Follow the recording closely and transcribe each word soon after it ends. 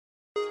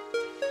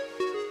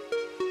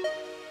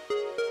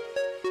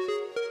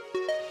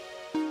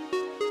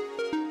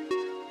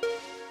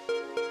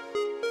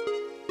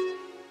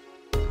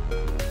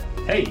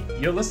Hey,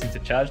 you're listening to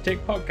Charge Tech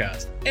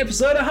Podcast,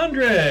 episode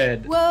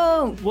 100!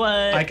 Whoa! What?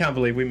 I can't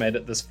believe we made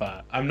it this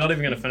far. I'm not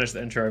even going to finish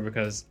the intro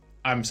because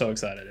I'm so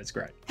excited. It's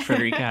great.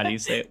 Frederica, how do you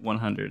say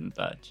 100 in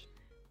Dutch?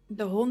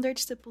 De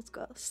 100ste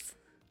podcast.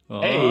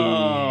 Oh. Hey,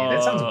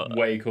 that sounds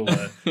way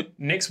cooler.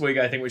 Next week,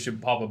 I think we should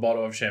pop a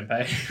bottle of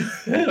champagne.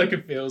 Like,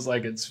 it feels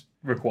like it's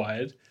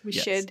required. We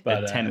Yes, should.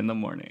 But, at 10 in the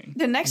morning.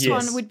 The next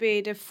yes. one would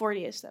be the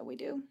 40th that we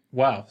do.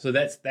 Wow, so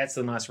that's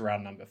a nice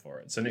round number for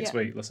it. So next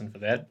Yeah. week, listen for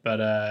that.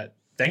 But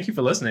thank you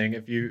for listening.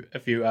 If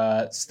you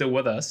are still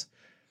with us,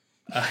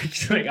 like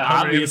 100 episodes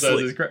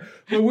Obviously. is great.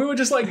 Well, we were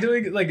just like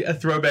doing like a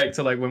throwback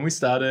to like when we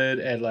started,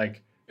 and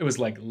like it was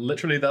like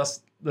literally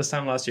this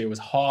time last year. It was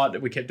hot.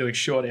 We kept doing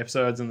short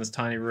episodes in this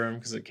tiny room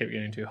because it kept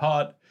getting too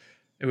hot.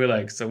 And we're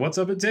like, so what's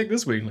up in tech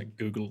this week? Like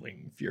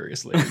Googling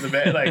furiously.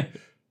 Like,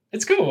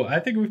 it's cool. I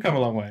think we've come a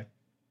long way.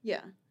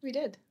 Yeah, we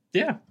did.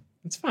 Yeah,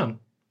 it's fun.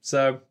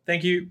 So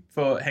thank you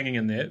for hanging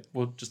in there.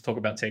 We'll just talk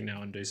about tech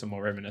now and do some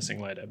more reminiscing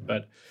later.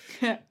 But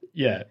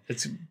yeah,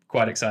 it's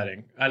quite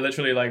exciting. I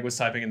literally like was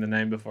typing in the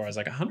name before. I was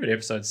like, 100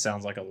 episodes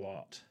sounds like a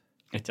lot.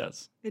 It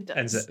does. It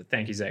And does.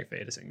 thank you, Zach, for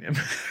editing them.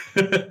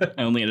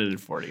 I only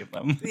edited 40 of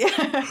them. Yeah.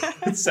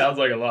 It sounds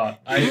like a lot.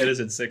 I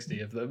edited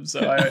 60 of them,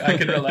 so I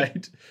can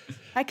relate.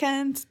 I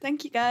can't.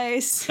 Thank you,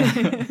 guys.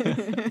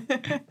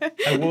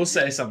 I will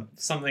say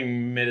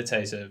something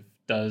meditative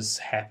does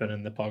happen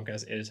in the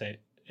podcast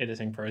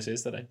editing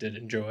process that I did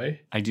enjoy,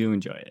 I do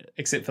enjoy it.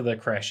 except for the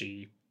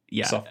crashy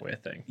Yeah. software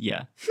thing.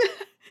 Yeah.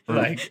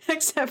 Like,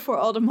 Except for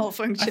all the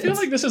malfunctions. I feel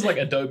like this is like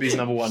Adobe's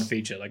number one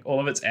feature. Like all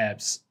of its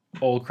apps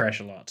all crash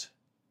a lot.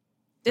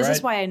 this is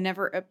right? why I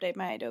never update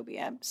my Adobe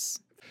apps.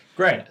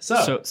 Great.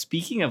 So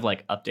speaking of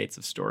like updates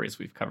of stories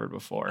we've covered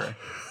before,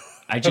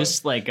 I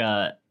just like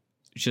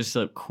just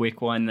a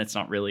quick one that's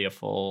not really a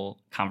full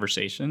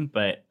conversation,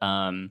 but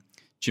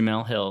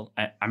Jamel Hill,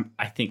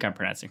 I think I'm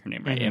pronouncing her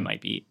name right. Mhm. It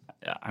might be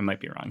I might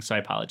be wrong, so I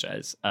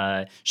apologize.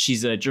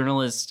 She's a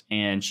journalist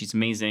and she's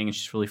amazing and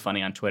she's really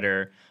funny on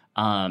Twitter.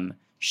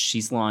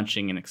 She's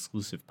launching an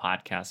exclusive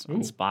podcast on Ooh.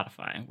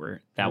 Spotify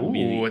where that will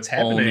be Ooh, the it's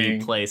only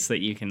happening. place that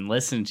you can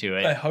listen to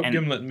it. I hope And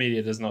Gimlet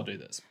Media does not do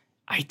this.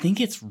 I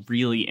think it's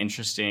really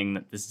interesting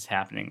that this is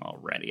happening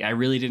already. I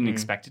really didn't Mm.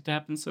 expect it to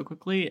happen so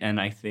quickly, and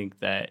I think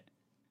that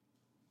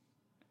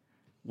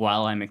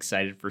while I'm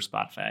excited for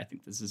Spotify, I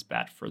think this is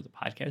bad for the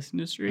podcast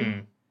industry.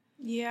 Mm.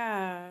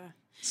 Yeah.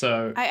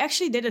 So I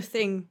actually did a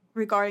thing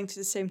regarding to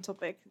the same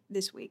topic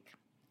this week.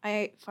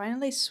 I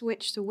finally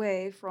switched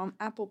away from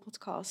Apple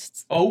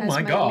Podcasts. Oh as my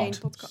main God.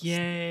 podcast.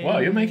 Yay! wow,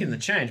 you're making the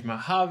change.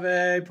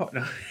 Mojave.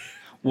 No.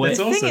 What- That's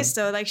The awesome. thing is,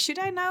 though, like, should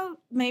I now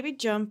maybe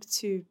jump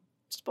to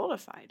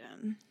Spotify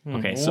then?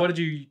 Okay, Well, so- what did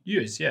you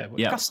use? Yeah.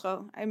 Yeah.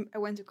 Castro. I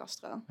went to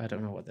Castro. I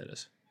don't know what that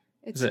is.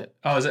 It's Is it?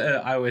 Oh, is it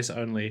iOS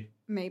only?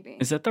 maybe.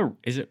 Is it the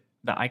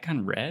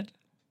icon red?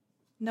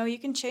 No, you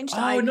can change the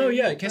Oh icon, no,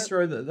 yeah, but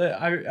Castro.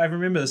 I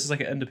remember this is like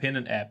an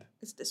independent app.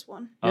 It's this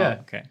one. Yeah.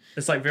 Oh, okay.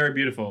 It's like very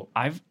beautiful.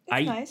 I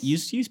nice.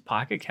 used to use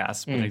Pocket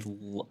Casts, but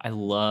Mm. I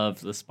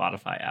love the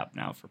Spotify app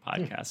now for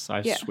podcasts, so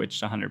I've Yeah.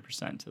 switched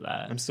 100% to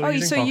that. I'm still Oh,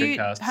 using so Pocket you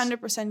Casts.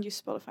 100% use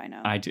Spotify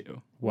now? I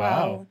do.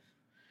 Wow.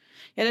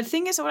 Yeah, the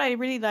thing is, what I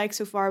really like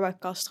so far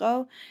about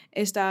Castro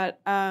is that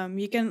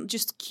you can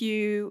just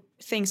queue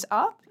things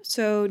up.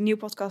 So new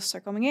podcasts are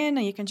coming in,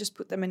 and you can just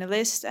put them in a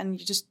list, and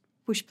you just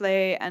push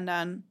play, and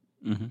then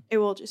Hmm. it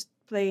will just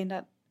play in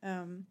that.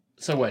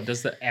 So wait,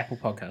 does the Apple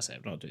Podcast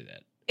app not do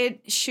that?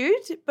 It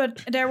should,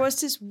 but there was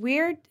this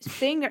weird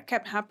thing that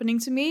kept happening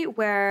to me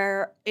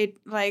where it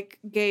like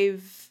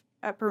gave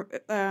a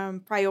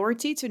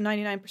priority to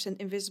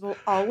 99% invisible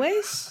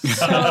always.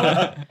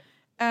 So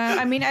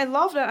I mean, I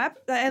love that app.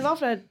 I love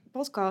that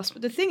podcast.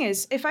 But the thing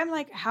is, if I'm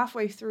like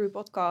halfway through a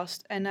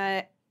podcast and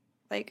I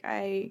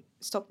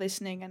stop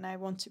listening and I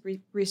want to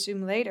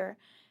resume later,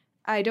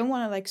 I don't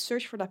want to like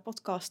search for that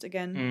podcast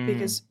again Mm.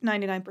 because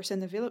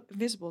 99%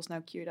 invisible is now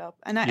queued up,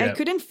 and I Yeah.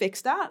 couldn't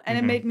fix that,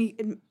 and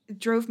Mhm. it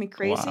drove me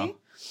crazy, Wow.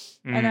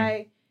 and Mm.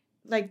 I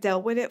like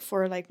dealt with it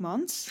for like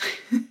months.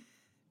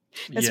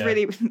 That's Yeah.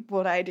 really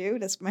what I do.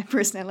 That's my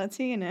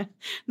personality in a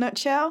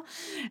nutshell.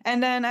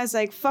 And then I was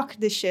like, fuck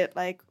this shit.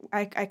 Like,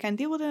 I can't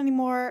deal with it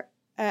anymore.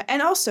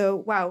 And also,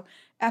 wow,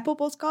 Apple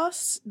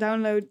Podcasts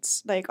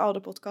downloads like all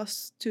the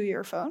podcasts to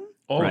your phone.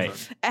 All Right.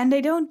 of them. And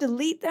they don't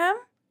delete them.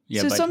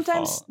 Yeah, So by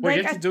sometimes, default. Well,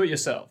 you like, have to do it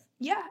yourself.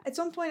 yeah, at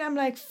some point I'm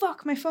like,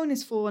 fuck, my phone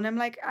is full. And I'm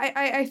like,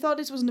 I thought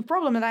this wasn't a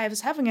problem that I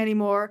was having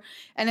anymore.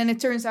 And then it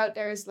turns out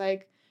there's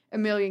like a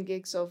million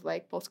gigs of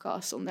like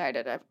podcasts on there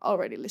that I've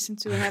already listened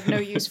to and have no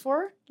use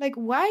for. Like,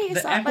 why is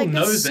The that? Apple Like,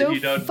 knows that's that so you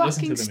don't listen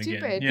fucking to them again.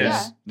 stupid.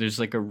 Yes. Yeah. There's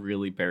like a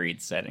really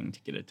buried setting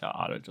to get it to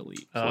auto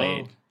delete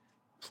Oh.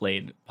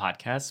 played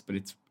podcasts, but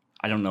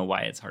I don't know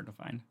why it's hard to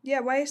find.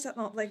 Yeah, why is that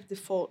not like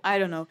default? I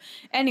don't know.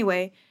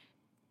 Anyway,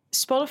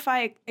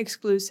 Spotify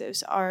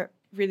exclusives are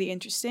really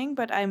interesting,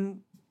 but I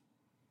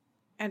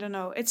don't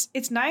know.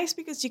 It's nice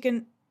because you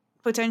can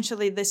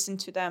potentially listen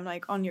to them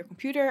like on your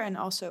computer and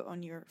also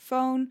on your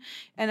phone.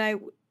 And I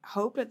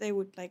hope that they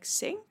would like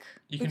sync.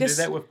 You can because,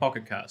 do that with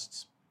Pocket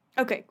Casts.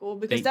 Okay, cool.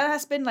 Because that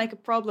has been like a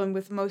problem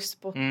with most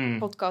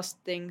podcast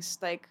things.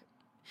 Like,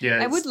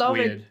 Yeah, I would love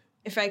weird. it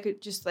if I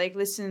could just like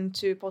listen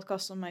to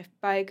podcasts on my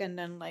bike and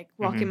then like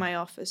walk in my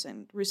office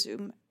and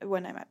resume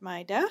when I'm at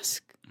my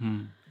desk.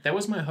 That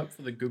was my hope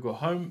for the Google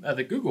Home,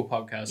 the Google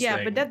podcast. Yeah,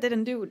 thing. but that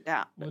didn't do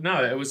that. Well,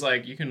 no, it was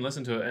like you can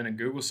listen to it in a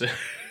Google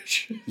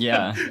search.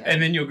 Yeah.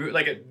 And then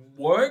like it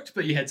worked,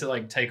 but you had to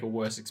like take a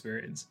worse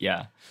experience.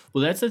 Yeah.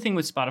 Well, that's the thing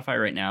with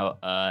Spotify right now.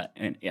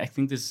 And I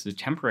think this is a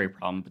temporary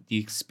problem, but the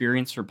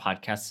experience for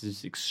podcasts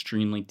is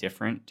extremely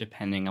different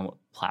depending on what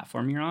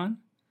platform you're on.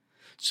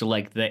 So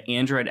like the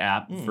Android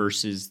app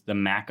versus the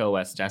Mac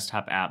OS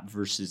desktop app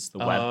versus the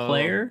web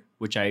player,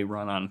 which I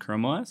run on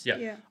Chrome OS,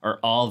 Yeah. are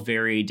all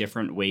very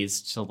different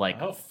ways to like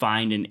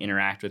find and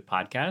interact with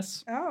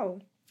podcasts.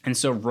 Oh. And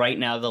so right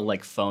now the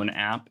like phone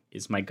app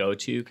is my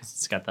go-to because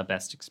it's got the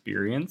best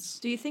experience.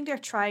 Do you think they're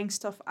trying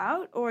stuff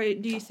out, or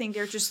do you think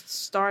they're just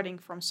starting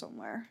from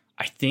somewhere?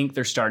 I think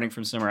they're starting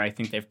from somewhere. I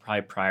think they've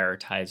probably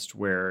prioritized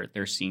where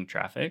they're seeing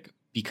traffic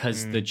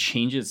because the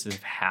changes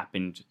have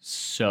happened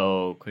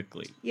so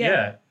quickly.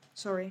 Yeah.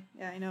 Sorry.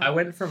 Yeah, I know. I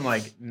went from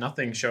like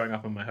nothing showing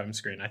up on my home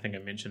screen. I think I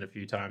mentioned a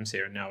few times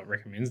here, and now it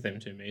recommends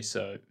them to me.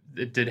 So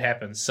it did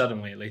happen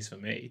suddenly, at least for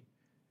me.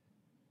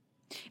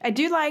 I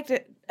do like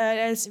that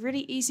it's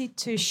really easy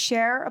to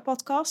share a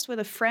podcast with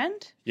a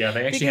friend. Yeah,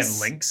 they actually Because-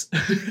 have links.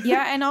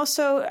 Yeah, and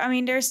also, I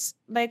mean, there's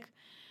like,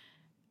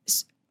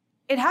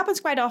 it happens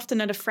quite often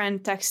that a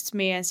friend texts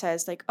me and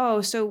says like,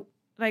 oh, so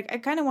like, I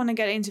kind of want to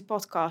get into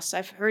podcasts.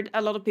 I've heard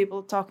a lot of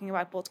people talking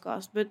about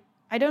podcasts, but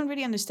I don't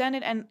really understand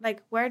it. And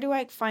like, where do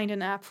I find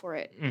an app for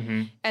it?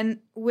 Mm-hmm. And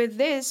with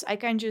this, I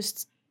can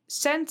just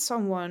send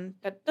someone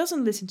that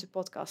doesn't listen to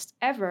podcasts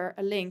ever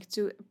a link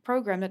to a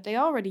program that they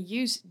already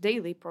use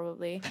daily,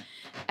 probably.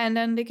 And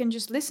then they can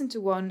just listen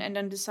to one and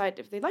then decide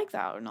if they like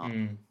that or not.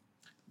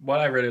 What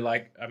I really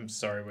like, I'm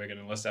sorry, we're going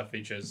to list our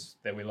features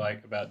that we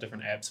like about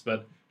different apps,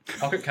 but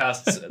Pocket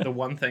Casts, the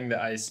one thing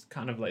that I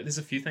kind of like, there's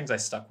a few things I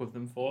stuck with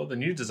them for. The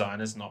new design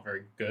is not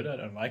very good. I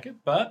don't like it,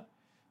 but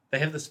they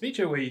have this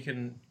feature where you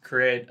can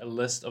create a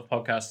list of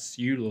podcasts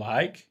you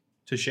like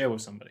to share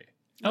with somebody.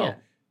 Oh, Yeah.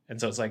 And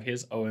so it's like,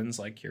 here's Owen's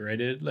like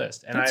curated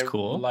list. And That's I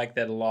cool. like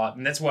that a lot.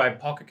 And that's why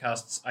Pocket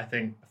Casts, I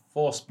think,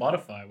 for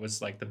Spotify was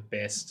like the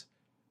best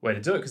way to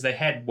do it because they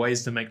had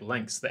ways to make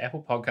links. The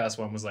Apple Podcast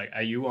one was like,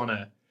 are you on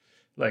a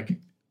like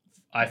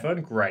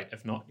iPhone? Great.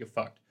 If not, you're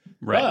fucked.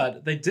 right.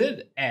 But they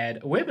did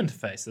add a web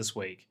interface this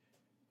week,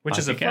 which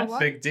is a Pocket Casts?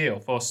 big deal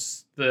for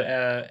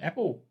the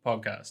Apple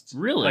podcasts.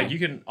 Really? Like you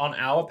can, on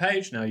our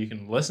page now, you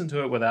can listen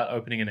to it without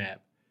opening an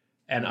app.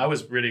 And I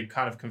was really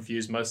kind of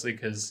confused mostly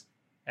because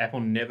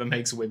Apple never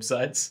makes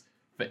websites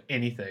for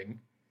anything,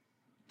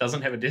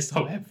 doesn't have a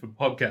desktop app for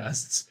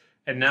podcasts.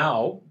 And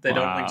now they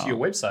don't link to your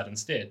website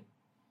instead.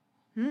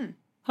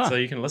 Huh. So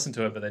you can listen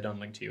to it, but they don't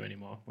link to you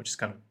anymore, which is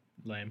kind of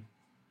lame.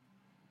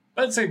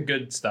 But it's a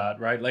good start,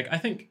 right? Like, I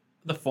think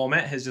the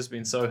format has just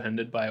been so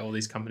hindered by all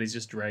these companies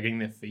just dragging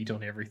their feet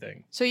on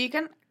everything.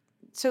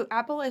 So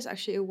Apple is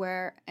actually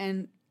aware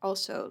and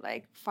also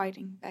like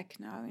fighting back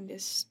now in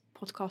this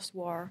podcast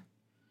war.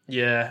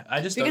 Yeah,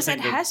 I just Because don't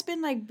it think has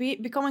been like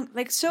becoming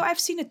like, so I've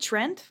seen a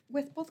trend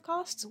with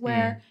podcasts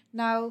where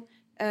now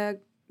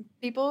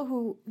people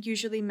who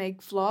usually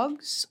make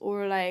vlogs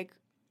or like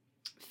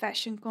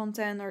fashion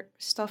content or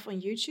stuff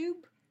on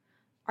YouTube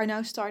are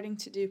now starting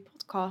to do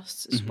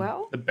podcasts as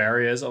well. the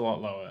barrier is a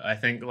lot lower. I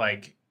think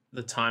like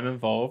the time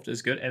involved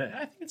is good, and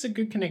I think it's a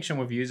good connection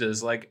with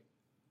users. Like,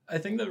 I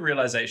think the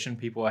realization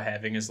people are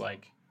having is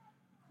like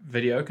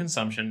video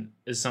consumption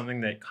is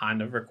something that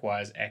kind of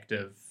requires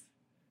active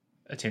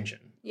attention.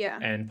 Yeah.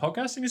 And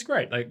podcasting is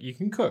great. Like, you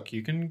can cook,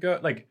 you can go,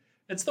 like,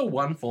 it's the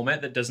one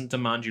format that doesn't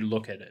demand you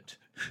look at it.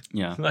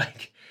 Yeah.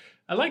 Like,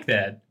 I like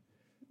that.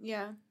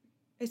 Yeah.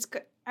 It's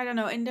good. I don't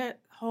know. In the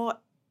whole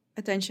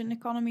attention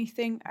economy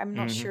thing, I'm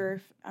not sure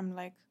if I'm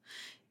like,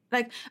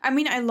 I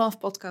mean, I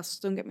love podcasts.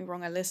 Don't get me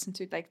wrong. I listen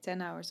to like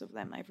 10 hours of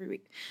them every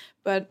week.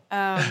 But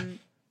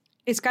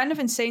it's kind of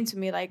insane to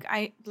me. Like,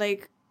 I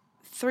like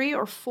 3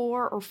 or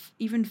 4 or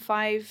even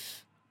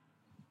 5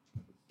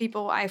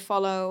 people I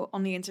follow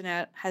on the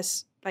internet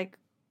has like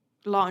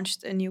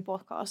launched a new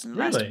podcast in the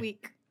last Really?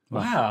 week.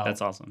 Wow.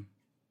 That's awesome.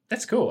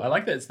 That's cool. I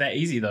like that it's that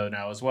easy though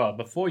now as well.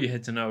 Before you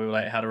had to know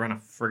like how to run a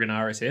friggin'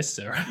 RSS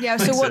server. Yeah.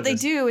 Like, So what they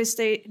this- do is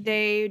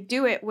they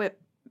do it with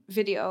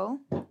video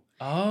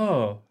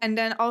Oh, and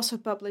then also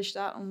publish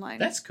that online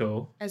that's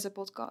cool. as a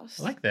podcast.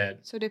 I like that.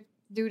 So they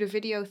do the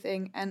video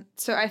thing, and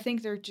so I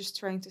think they're just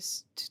trying to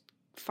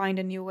find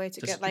a new way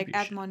to get like ad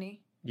Distribution.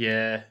 money.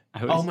 Yeah.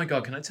 I always- Oh my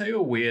god, can I tell you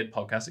a weird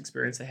podcast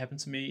experience that happened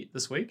to me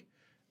this week?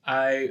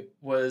 I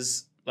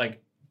was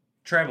like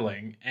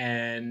traveling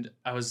and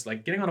I was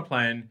like getting on a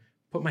plane,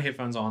 put my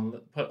headphones on,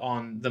 put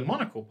on the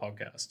Monocle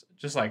podcast,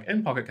 just like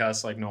in Pocket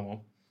Casts like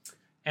normal.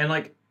 And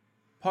like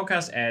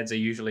podcast ads are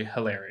usually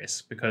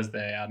hilarious because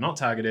they are not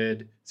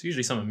targeted. It's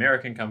usually some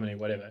American company,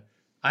 whatever.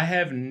 I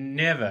have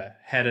never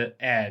had an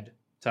ad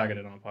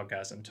targeted on a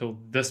podcast until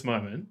this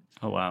moment,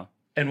 Oh, wow.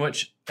 in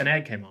which an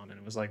ad came on and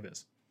it was like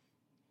this.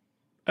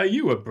 Are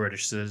you a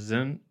British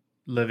citizen?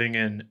 living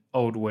in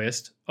Old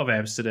West of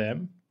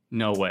Amsterdam,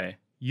 No way.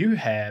 you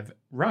have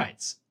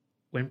rights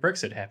when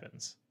Brexit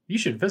happens. You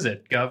should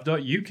visit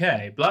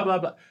gov.uk, blah, blah,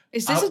 blah.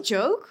 Is this a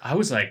joke? I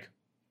was like,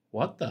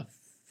 what the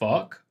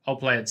fuck? I'll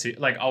play it to,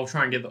 like, I'll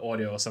try and get the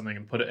audio or something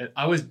and put it in.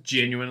 I was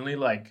genuinely,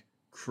 like,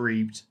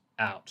 creeped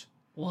out.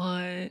 What?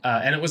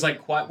 And it was,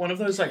 like, quite one of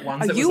those, like,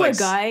 ones Are that you was,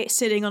 a like... guy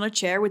sitting on a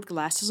chair with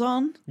glasses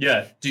on?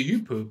 Yeah. Do you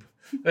poop?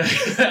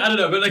 I don't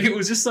know, but, like, it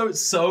was just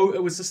so,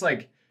 it was just,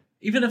 like,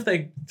 even if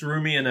they threw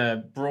me in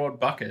a broad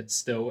bucket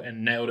still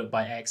and nailed it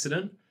by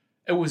accident,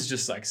 it was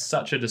just, like,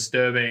 such a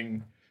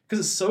disturbing...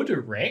 Because it's so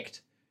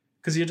direct,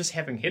 because you're just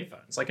having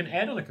headphones. Like, an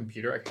ad on a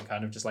computer, I can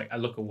kind of just, like, I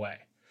look away.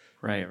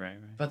 Right.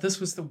 But this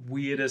was the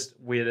weirdest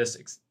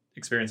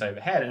experience I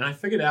ever had. And I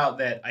figured out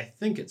that I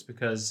think it's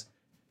because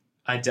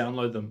I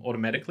download them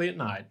automatically at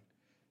night,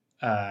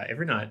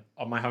 every night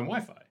on my home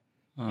Wi-Fi.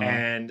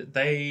 And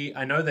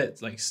I know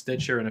that like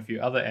Stitcher and a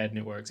few other ad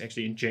networks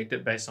actually inject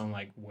it based on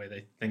like where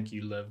they think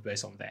you live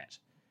based on that.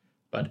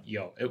 But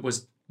it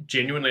was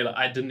genuinely like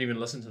I didn't even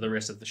listen to the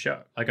rest of the show.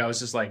 Like I was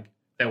just like,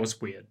 that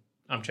was weird.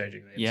 I'm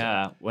changing that.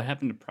 Yeah. What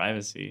happened to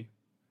privacy?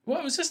 Well,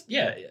 it was just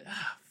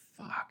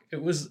fuck.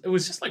 It was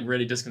just like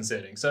really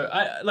disconcerting. So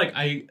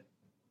I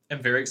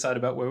am very excited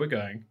about where we're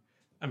going.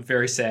 I'm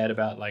very sad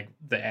about like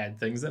the ad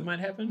things that might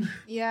happen.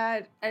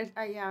 Yeah,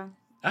 yeah.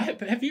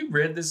 Have you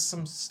read there's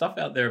some stuff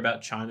out there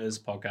about China's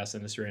podcast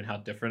industry and how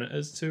different it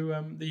is to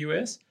the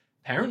US?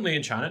 Apparently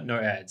in China, no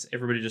ads.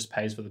 Everybody just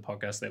pays for the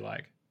podcast they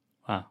like.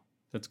 Wow,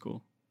 that's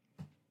cool.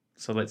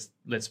 So let's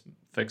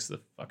fix the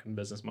fucking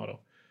business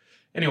model.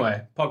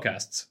 Anyway,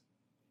 podcasts.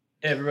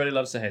 Everybody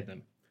loves to hate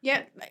them.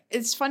 Yeah,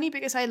 it's funny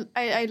because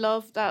I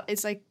love that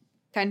it's like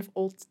kind of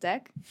old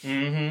tech.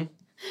 Mm-hmm.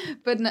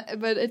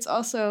 But it's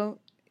also,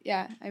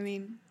 yeah, I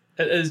mean...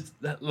 It is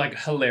like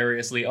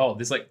hilariously old.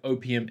 There's like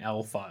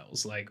OPML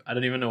files. Like I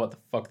don't even know what the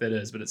fuck that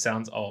is, but it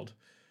sounds old.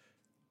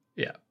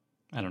 Yeah.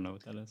 I don't know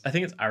what that is. I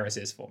think it's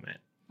RSS format.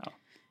 Oh.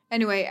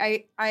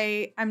 Anyway,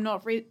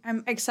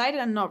 I'm excited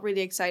and not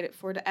really excited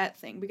for the ad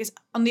thing because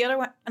on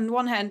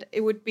one hand,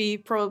 it would be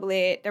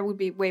there would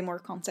be way more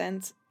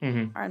content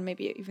and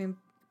maybe even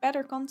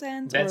better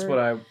content. That's what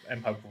I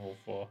am hopeful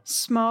for.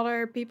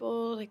 Smaller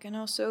people, they can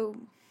also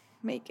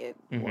make it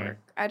work.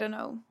 I don't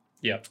know.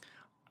 Yep.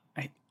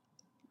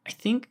 I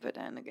think... But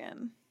then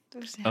again,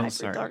 those Oh,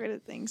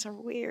 hyper-targeted things are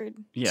weird.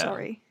 Yeah.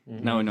 Sorry.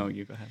 No,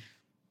 you go ahead.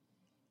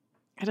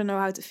 I don't know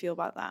how to feel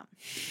about that.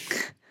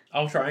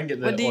 I'll try and get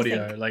the What do you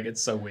audio. think? Like,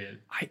 it's so weird.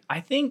 I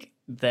think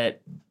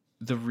that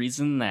the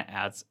reason that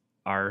ads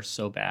are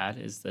so bad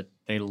is that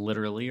they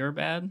literally are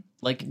bad.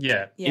 Like,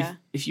 Yeah. Yeah.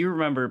 If you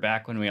remember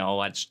back when we all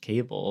watched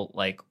cable,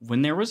 like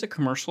when there was a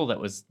commercial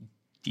that was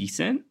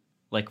decent,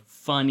 like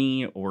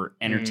funny or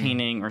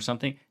entertaining or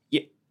something,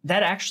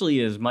 that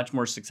actually is much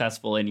more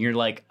successful. And you're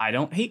like, I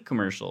don't hate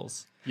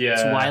commercials. Yeah.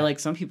 That's why like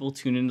some people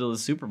tune into the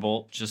Super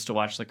Bowl just to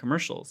watch the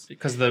commercials.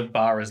 Because the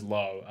bar is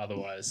low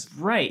otherwise.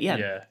 Right. Yeah.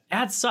 Yeah.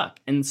 Ads suck.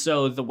 And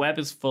so the web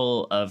is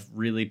full of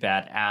really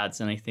bad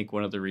ads. And I think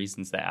one of the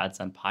reasons that ads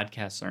on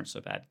podcasts aren't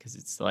so bad, because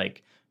it's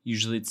like,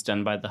 usually it's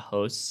done by the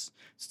hosts.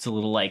 So it's a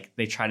little like,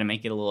 they try to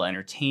make it a little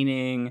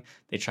entertaining.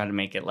 They try to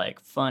make it like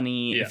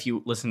funny. Yeah. If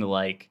you listen to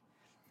like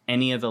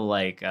any of the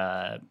like,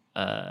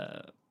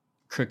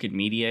 Crooked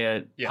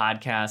Media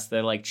podcasts,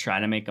 they like try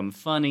to make them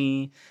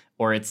funny,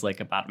 or it's like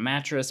about a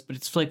mattress, but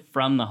it's like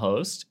from the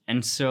host.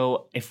 And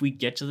so if we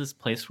get to this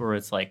place where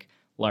it's like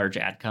large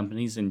ad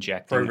companies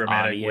injecting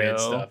Programmatic audio, weird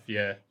stuff.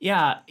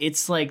 Yeah.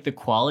 it's like the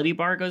quality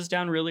bar goes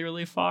down really,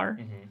 really far.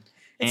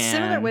 It's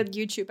similar with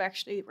YouTube,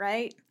 actually,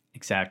 right?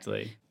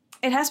 Exactly.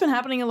 It has been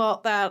happening a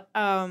lot that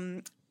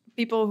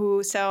people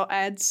who sell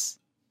ads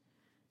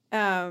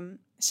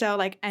sell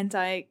like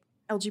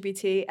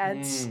anti-LGBT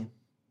ads.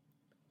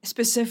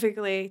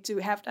 Specifically to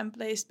have them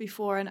placed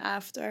before and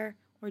after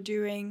or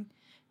during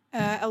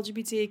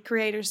LGBT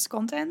creators'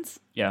 content.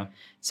 Yeah.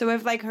 So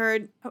I've like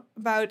heard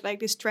about like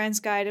this trans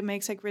guy that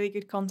makes like really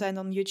good content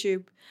on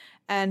YouTube,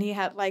 and he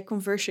had like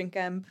conversion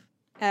camp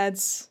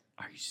ads.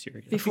 Are you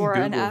serious? Before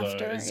and Google,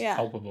 after, though, is yeah.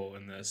 culpable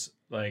in this.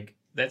 Like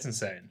that's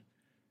insane.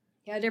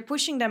 Yeah, they're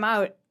pushing them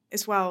out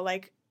as well.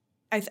 Like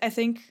I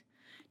think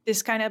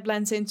this kind of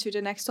blends into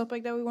the next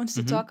topic that we wanted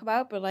to talk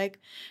about, but like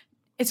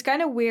it's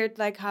kind of weird,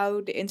 like how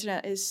the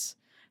internet is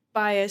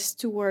biased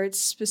towards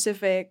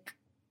specific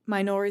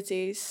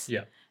minorities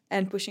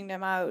and pushing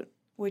them out,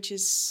 which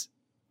is,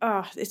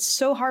 it's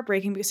so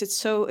heartbreaking because it's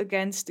so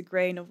against the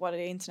grain of what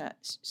the internet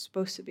is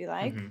supposed to be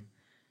like.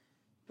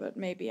 But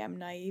maybe I'm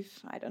naive.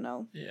 I don't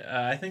know.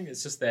 Yeah, I think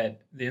it's just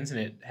that the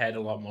internet had a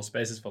lot more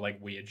spaces for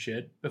like weird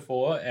shit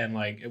before, and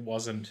like it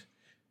wasn't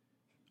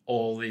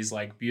all these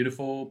like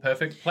beautiful,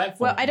 perfect platforms.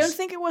 Well, I don't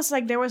think it was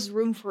like there was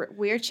room for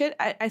weird shit.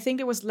 I think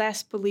there was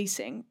less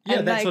policing. Yeah,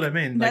 and, that's like, what I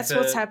mean. That's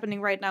what's happening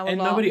right now. And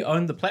a lot. nobody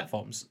owned the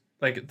platforms.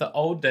 Like the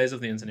old days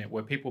of the internet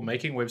were people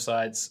making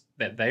websites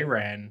that they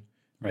ran.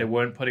 Right. They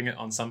weren't putting it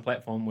on some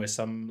platform where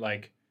some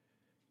like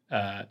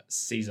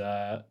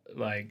Caesar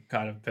like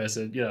kind of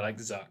person, like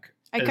Zuck.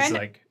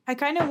 I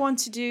kind of want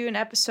to do an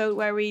episode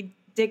where we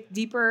dig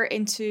deeper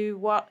into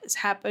what has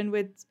happened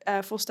with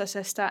Fosta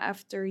Sesta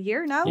after a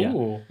year now. Yeah.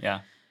 Ooh. Yeah.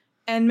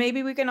 And maybe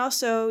we can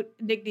also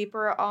dig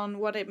deeper on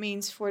what it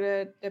means for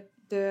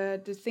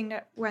the thing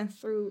that went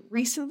through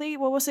recently.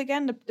 What was it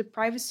again? The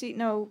privacy?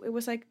 No, it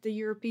was like the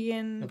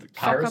European The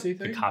piracy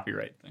The thing?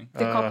 copyright thing.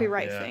 the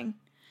copyright yeah. thing.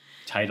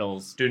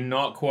 Titles. Do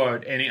not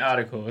quote any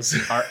articles.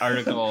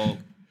 Article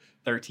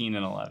 13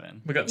 and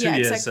 11. We got 2 Yeah,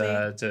 years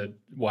exactly. to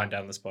wind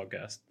down this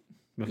podcast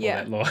before Yeah.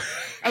 that law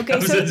Okay,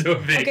 comes so into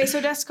effect. okay, so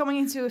that's coming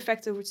into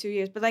effect over 2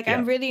 years. But like, Yeah.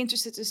 I'm really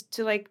interested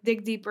to like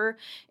dig deeper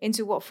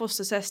into what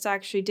Fosta Sesta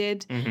actually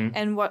did Mhm.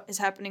 and what is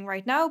happening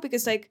right now.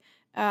 Because like,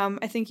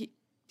 I think.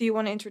 Do you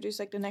want to introduce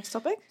like the next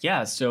topic?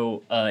 Yeah.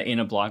 So in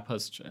a blog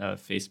post,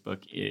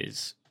 Facebook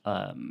is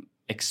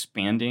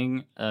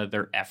expanding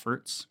their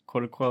efforts,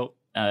 quote unquote,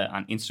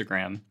 on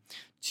Instagram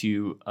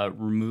to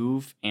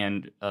remove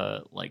and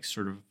like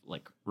sort of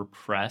like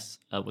repress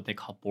what they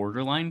call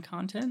borderline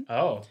content.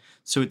 Oh,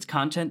 So it's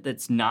content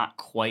that's not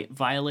quite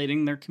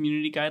violating their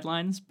community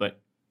guidelines,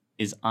 but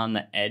is on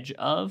the edge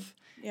of.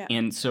 Yeah.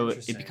 And so it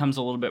Interesting. becomes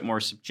a little bit more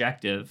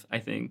subjective, I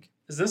think.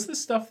 is this the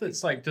stuff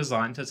that's like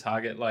designed to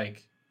target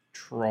like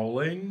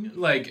trolling,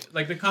 like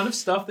the kind of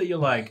stuff that you're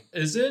like,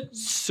 is it?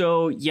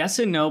 So yes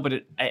and no, but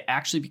it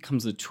actually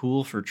becomes a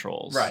tool for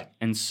trolls, Right.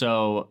 And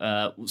so,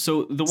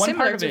 so the one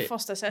Similar part of to it,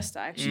 Fosta Sesta,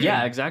 actually.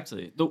 yeah,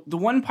 exactly. The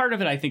one part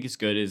of it I think is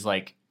good is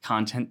like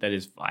content that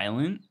is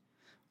violent,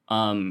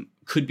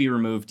 could be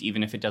removed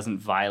even if it doesn't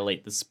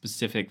violate the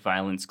specific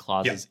violence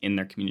clauses in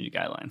their community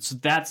guidelines. So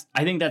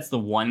I think that's the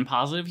one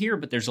positive here,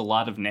 but there's a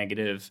lot of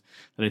negative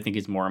that I think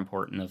is more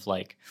important. Of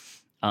like,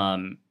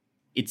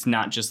 it's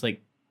not just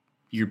like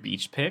your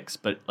beach pics,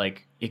 but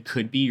like it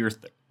could be your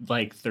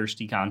like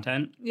thirsty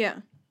content Yeah.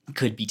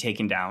 could be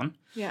taken down,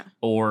 Yeah.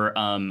 or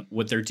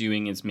what they're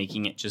doing is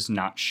making it just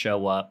not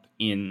show up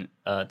in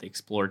the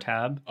Explore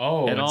tab.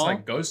 Oh, At it's all?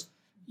 like ghost.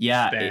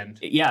 Yeah, Banned.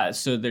 yeah.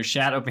 So they're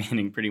shadow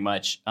banning pretty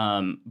much,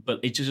 but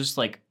it's just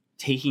like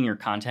taking your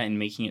content and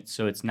making it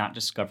so it's not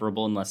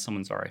discoverable unless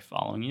someone's already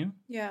following you.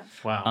 Yeah.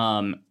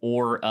 Wow.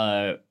 Or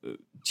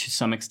to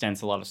some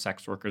extent, a lot of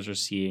sex workers are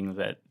seeing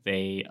that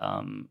they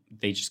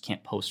just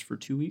can't post for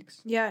 2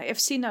 weeks. Yeah, I've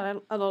seen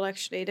that a lot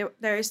actually.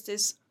 There is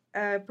this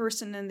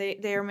person, and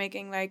they are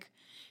making like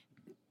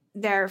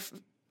their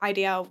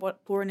idea of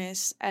what porn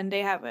is, and they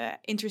have a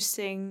they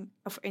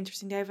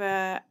have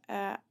a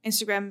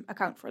Instagram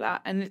account for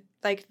that, and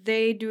like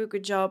they do a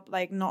good job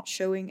like not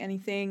showing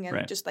anything and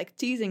Right. just like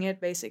teasing it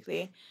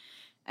basically.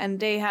 And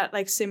they had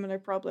like similar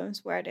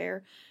problems where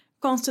they're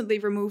constantly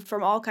removed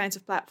from all kinds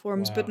of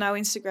platforms, but Wow. now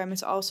Instagram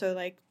is also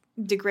like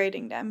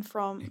degrading them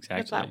from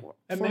Exactly. the platform.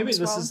 And maybe as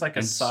this well. is like a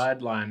And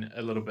sideline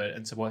a little bit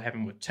into what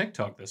happened with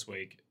TikTok this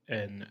week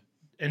in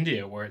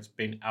India, where it's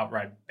been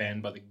outright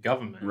banned by the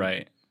government.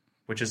 Right.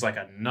 Which is like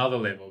another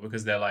level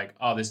because they're like,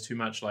 oh, there's too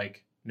much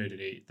like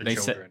nudity. The They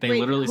children. said they Wait,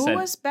 literally who said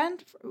was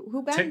banned?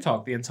 Who banned?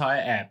 TikTok, the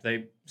entire app,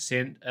 they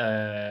sent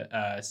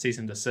a cease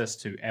and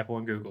desist to Apple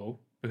and Google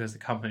because the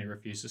company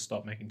refused to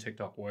stop making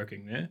TikTok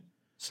working there.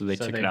 so they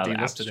So took they it out of app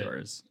delisted it.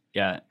 stores.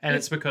 Yeah. And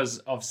it's because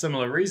of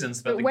similar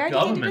reasons, but But the where did they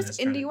do government this? is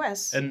In the trying to-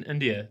 US? In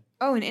India,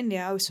 Oh, in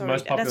India. Oh, the sorry.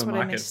 most popular That's what I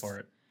market missed. for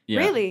it. Yeah.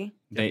 Really?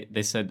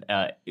 They said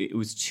it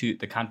was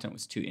the content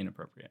was too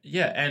inappropriate.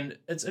 Yeah, and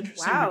it's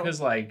interesting Wow.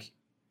 because like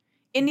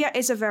India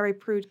is a very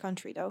prude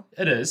country, though.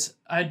 it is.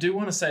 I do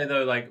want to say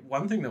though, like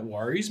one thing that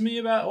worries me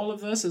about all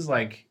of this is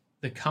like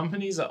the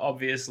companies are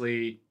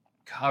obviously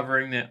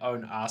covering their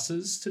own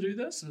asses to do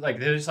this. Like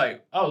they're just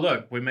like, oh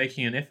look, we're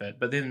making an effort,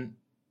 but then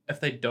if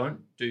they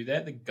don't do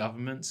that, the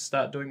governments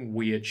start doing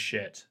weird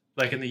shit.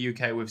 Like in the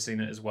UK, we've seen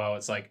it as well.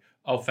 It's like,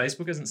 oh,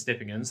 Facebook isn't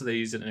stepping in, so they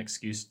use it as an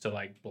excuse to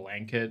like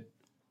blanket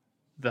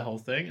the whole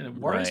thing, and it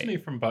worries Right. me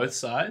from both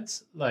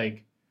sides.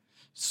 Like,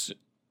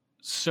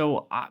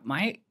 So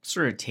my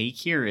sort of take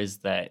here is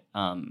that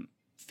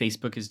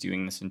Facebook is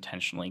doing this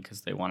intentionally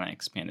because they want to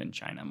expand in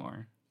China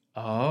more.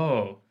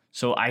 oh,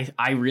 So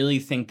I really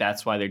think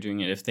that's why they're doing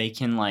it. If they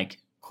can like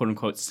quote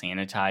unquote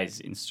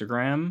sanitize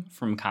Instagram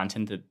from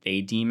content that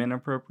they deem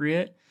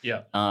inappropriate,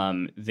 yeah,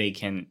 they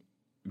can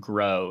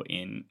grow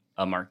in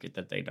a market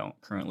that they don't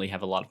currently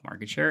have a lot of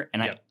market share.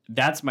 And Yep.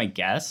 that's my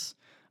guess.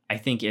 I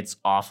think it's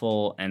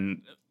awful,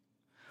 and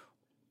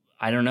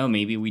I don't know.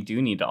 Maybe we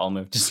do need to all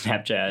move to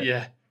Snapchat.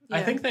 yeah. I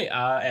Yeah. think they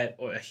are at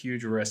a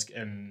huge risk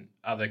in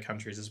other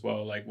countries as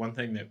well. Like one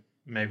thing that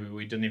maybe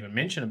we didn't even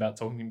mention about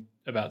talking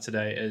about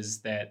today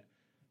is that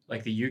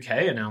like the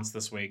UK announced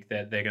this week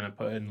that they're going to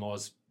put in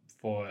laws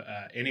for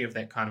any of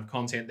that kind of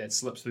content that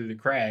slips through the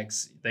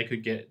cracks. They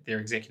could get their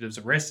executives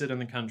arrested in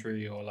the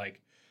country or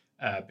like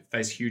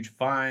face huge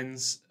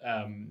fines.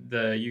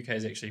 The UK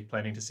is actually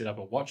planning to set up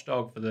a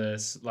watchdog for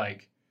this.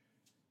 Like,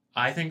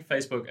 I think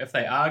Facebook, if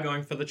they are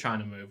going for the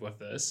China move with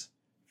this,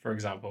 for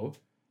example,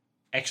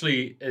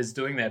 actually is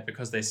doing that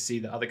because they see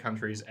the other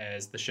countries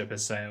as the ship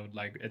has sailed.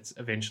 Like it's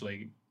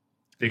eventually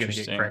they're going to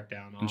get Interesting. cracked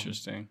down on.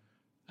 Interesting.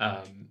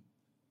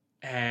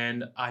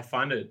 And I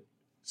find it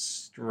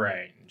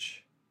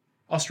strange.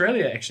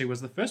 Australia actually was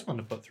the first one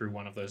to put through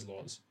one of those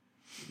laws.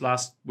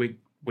 Last week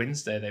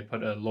Wednesday they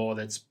put a law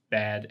that's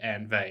bad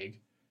and vague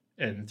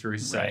in through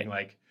saying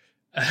like,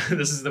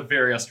 this is the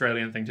very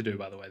Australian thing to do,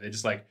 by the way. They're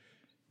just like,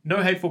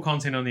 no hateful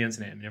content on the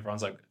internet. And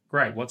everyone's like,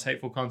 great, what's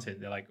hateful content?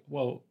 They're like,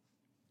 well,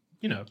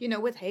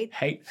 with hate.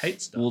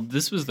 hate stuff. Well,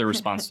 this was the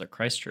response to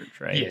Christchurch,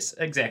 right? Yes,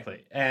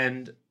 exactly.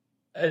 And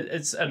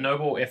it's a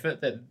noble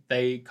effort that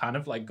they kind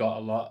of like got a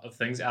lot of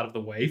things out of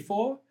the way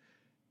for,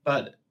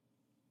 but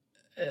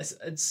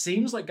it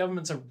seems like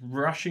governments are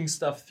rushing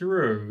stuff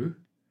through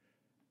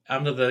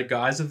under the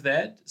guise of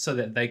that so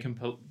that they can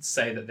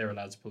say that they're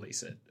allowed to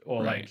police it,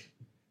 or Right. like,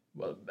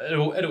 well,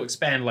 it'll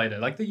expand later,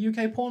 like the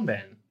UK porn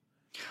ban.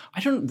 I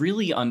don't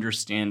really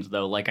understand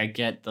though. Like, I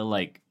get the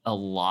like a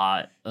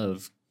lot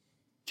of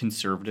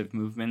conservative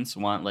movements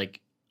want like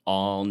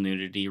all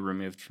nudity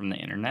removed from the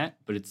internet,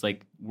 but it's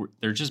like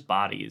they're just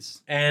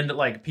bodies, And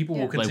like people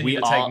will Yeah. continue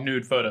Like, to we all- take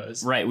nude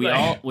photos. right? We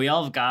Like,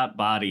 all have got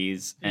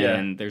bodies, Yeah.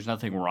 and there's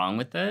nothing wrong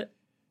with it.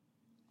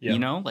 yeah. You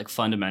know, like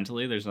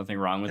fundamentally, there's nothing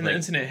wrong with And the like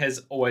internet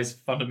has always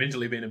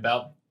fundamentally been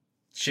about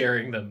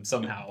sharing them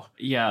somehow.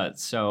 yeah.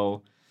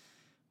 So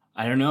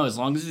I don't know. As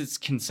long as it's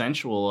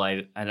consensual,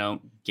 I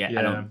don't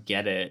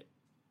get it.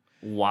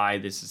 Why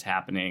this is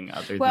happening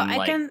other Well, than I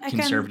like can-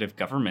 conservative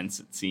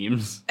governments, it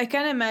seems. I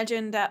can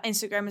imagine that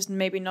Instagram is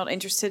maybe not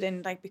interested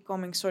in like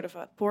becoming sort of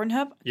a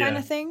Pornhub kind Yeah.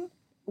 of thing,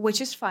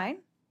 which is fine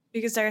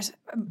because there's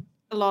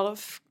a lot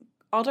of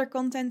other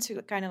content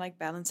to kind of like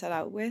balance that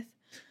out with.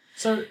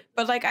 So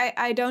But like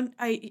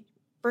I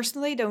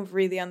personally don't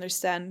really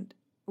understand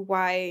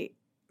why,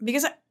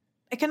 because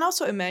I can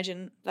also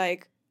imagine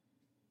like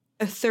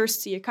a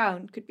thirsty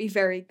account could be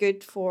very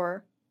good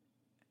for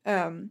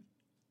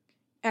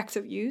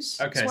active use.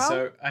 okay, as well.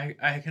 so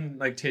I can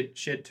like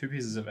shed two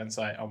pieces of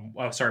insight on.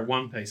 Well, sorry,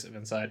 one piece of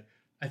insight.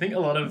 I think a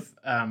lot of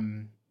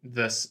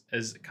this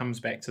comes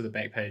back to the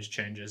Backpage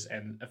changes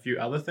and a few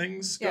other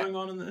things Yeah. going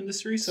on in the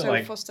industry. So, So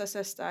like, Fosta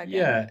Sesta again.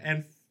 yeah,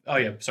 and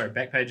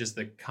Backpage is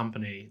the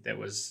company that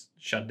was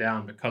shut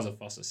down because of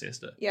Foster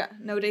Sesta. Yeah,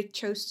 no, they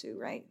chose to,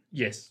 right?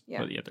 Yes.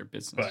 Yeah. Or the other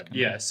business. But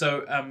company. yeah,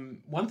 so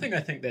one thing I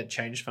think that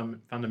changed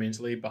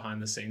fundamentally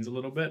behind the scenes a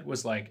little bit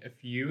was like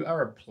if you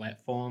are a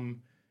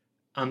platform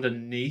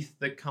underneath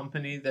the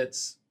company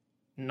that's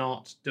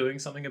not doing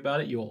something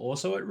about it, you're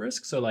also at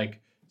risk. So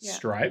like Yeah.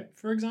 Stripe,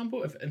 for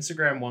example, if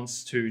Instagram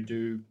wants to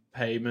do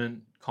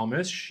payment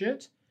commerce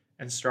shit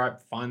and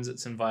Stripe finds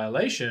it's in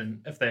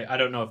violation, I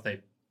don't know if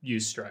they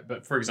use Stripe,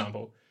 but for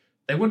example,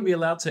 they wouldn't be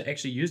allowed to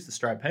actually use the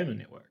Stripe payment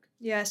network.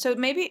 Yeah, so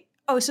maybe.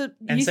 Oh, so do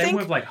And you same think?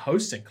 with like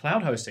hosting,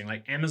 cloud hosting,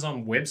 like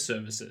Amazon Web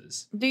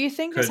Services. Do you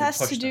think this could has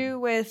to push do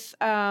with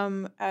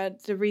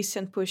the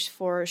recent push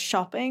for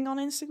shopping on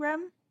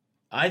Instagram?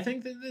 I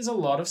think that there's a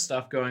lot of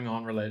stuff going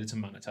on related to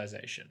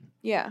monetization.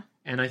 Yeah.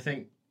 And I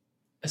think,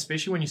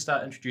 especially when you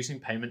start introducing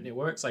payment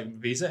networks, like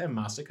Visa and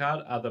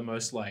MasterCard are the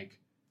most like,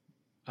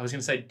 I was going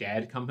to say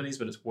dad companies,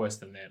 but it's worse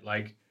than that.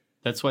 Like,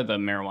 That's why the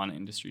marijuana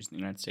industries in the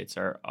United States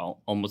are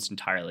almost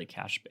entirely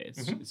cash based.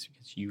 Mhm. It's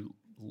because you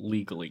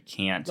legally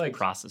can't Like-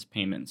 process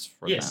payments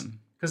for Yes. them.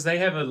 because they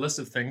have a list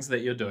of things that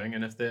you're doing.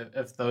 And if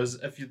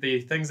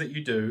the things that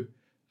you do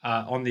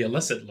are on the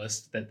illicit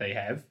list that they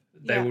have,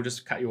 they Yeah. will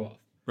just cut you off.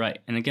 Right.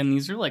 And again,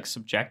 these are like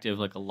subjective.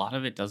 Like a lot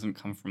of it doesn't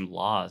come from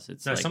laws.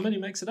 It's No, like somebody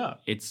makes it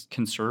up. it's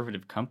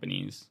conservative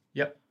companies.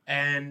 Yep.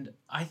 And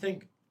I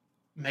think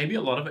maybe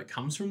a lot of it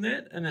comes from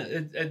that. And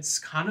it's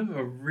kind of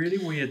a really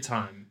weird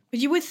time. But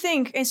you would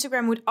think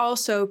Instagram would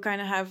also kind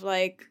of have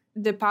like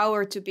the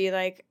power to be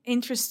like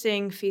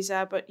interesting,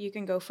 Visa, but you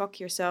can go fuck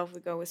yourself.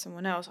 We go with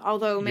someone else.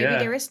 Although maybe Yeah.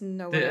 there is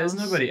no one There else. is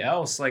nobody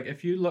else. Like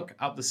if you look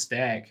up the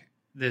stack,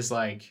 there's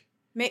like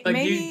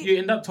Maybe. you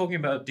end up talking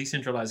about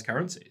decentralized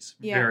currencies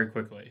Yeah. very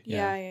quickly,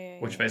 Yeah.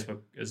 which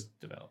Facebook is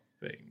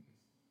developing.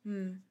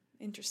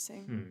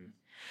 Interesting.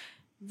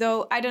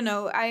 Though I don't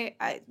know,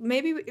 I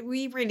maybe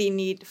we really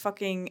need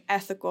fucking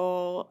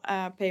ethical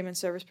payment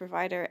service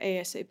provider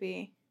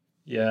ASAP.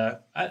 Yeah,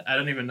 I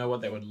don't even know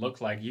what that would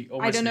look like. You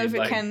almost I don't know if need,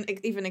 it like, can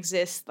even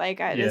exist. Like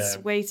it's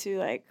Yeah. way too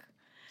like.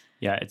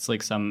 Yeah, it's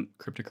like some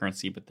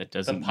cryptocurrency, but that the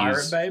doesn't Pirate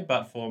use. Bay,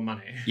 but for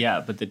money. Yeah,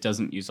 but that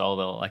doesn't use all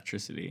the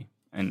electricity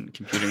and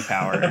computing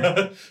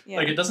power. Yeah.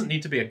 Like it doesn't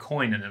need to be a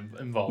coin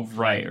involved.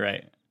 Right.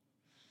 Right.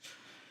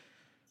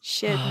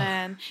 Shit,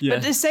 man. Yeah.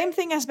 But the same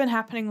thing has been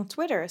happening on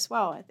Twitter as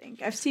well, I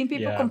think. I've seen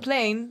people Yeah.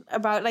 complain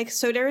about, like,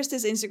 so there is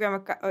this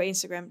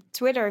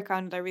Twitter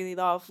account that I really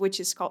love, which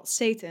is called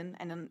Satan,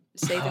 and then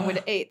Satan with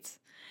an 8.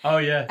 Oh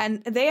yeah.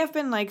 And they have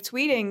been, like,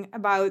 tweeting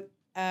about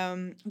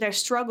their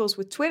struggles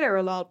with Twitter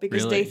a lot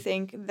because they Really?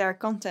 think their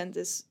content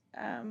is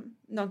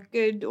not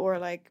good or,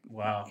 like,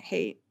 Wow.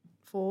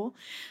 hateful.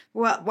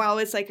 Well,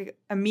 it's like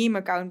a meme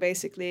account,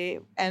 basically.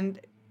 And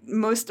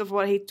most of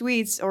what he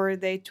tweets or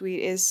they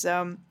tweet is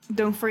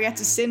don't forget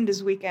to sin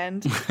this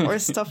weekend or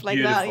stuff like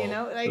that, you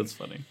Beautiful. know, like That's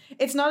funny.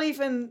 it's not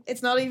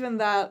even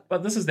that.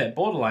 But this is that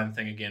borderline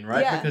thing again,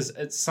 right? Yeah. Because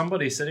it's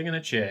somebody sitting in a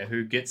chair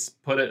who gets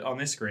put it on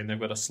their screen. They've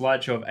got a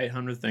slideshow of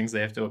 800 things they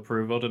have to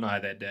approve or deny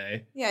that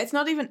day. Yeah, it's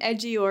not even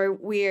edgy or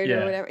weird Yeah.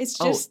 or whatever. It's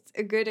Oh, just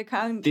a good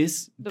account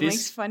This that makes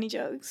this funny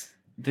jokes.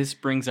 this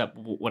brings up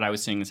what I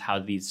was saying is how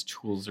these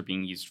tools are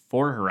being used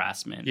for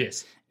harassment.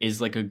 Yes. Is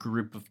like a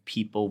group of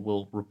people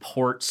will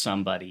report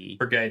somebody.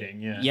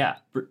 Brigading, yeah. Yeah,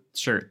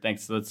 sure.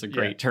 Thanks. That's a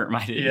great term.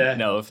 I didn't Yeah.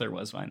 know if there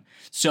was one.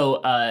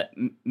 So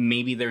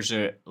maybe there's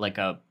a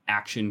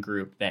action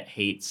group that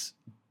hates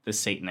the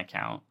Satan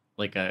account,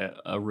 like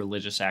a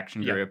religious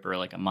action group or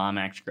like a mom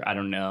action group. I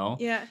don't know.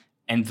 Yeah.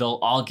 And they'll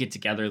all get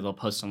together. They'll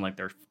post on like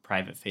their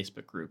private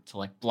Facebook group to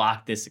like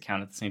block this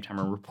account at the same time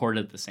or report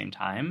it at the same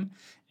time.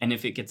 And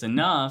if it gets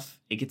enough,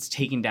 it gets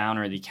taken down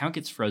or the account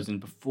gets frozen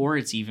before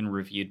it's even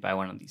reviewed by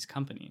one of these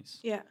companies.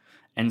 Yeah.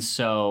 And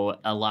so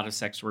a lot of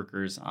sex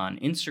workers on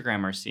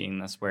Instagram are seeing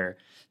this where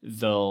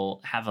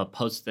they'll have a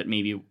post that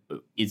maybe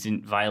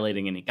isn't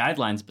violating any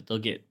guidelines, but they'll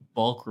get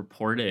bulk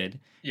reported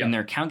and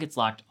their account gets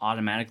locked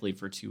automatically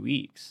for 2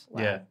 weeks.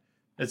 Wow. Yeah.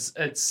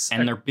 It's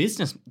And their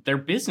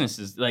business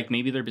is like,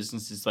 maybe their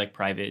business is like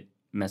private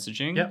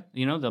messaging. Yep.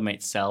 You know, they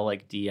might sell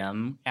like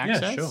DM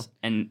access sure.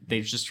 and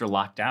they just are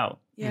locked out.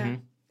 Yeah.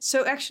 Mhm.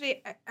 So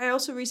actually, I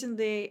also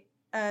recently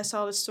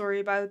saw the story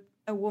about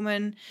a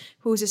woman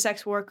who's a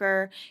sex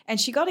worker, and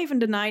she got even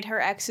denied her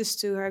access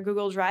to her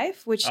Google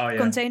Drive, which Oh, yeah.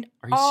 contained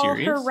Are you all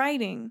her serious?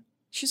 writing.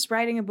 She's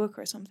writing a book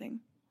or something.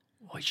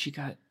 What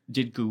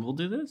did Google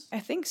do this? I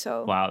think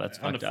so. Wow, that's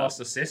under fucked up.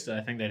 Foster Sister,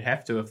 I think they'd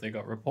have to if they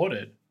got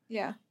reported.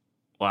 Yeah.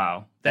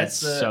 Wow. That's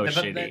so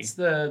shitty. That's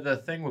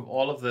the thing with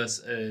all of this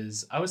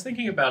is I was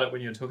thinking about it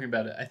when you were talking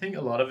about it. I think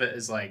a lot of it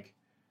is like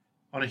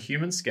on a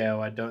human scale,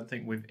 I don't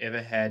think we've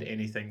ever had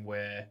anything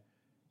where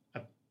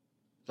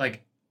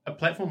a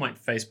platform like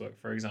Facebook,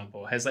 for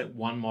example, has like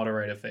one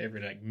moderator for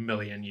every like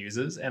million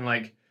users, and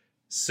like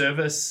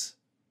service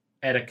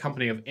at a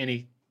company of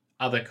any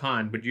other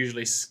kind would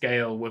usually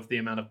scale with the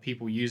amount of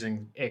people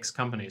using X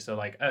company. So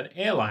like an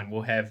airline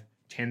will have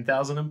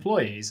 10,000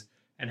 employees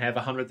and have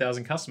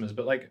 100,000 customers,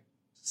 but like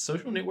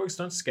social networks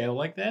don't scale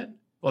like that.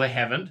 Well, they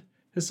haven't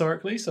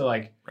historically. So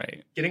like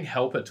Right. getting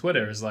help at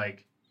Twitter is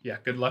like, yeah,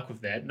 good luck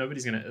with that.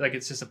 Nobody's gonna like.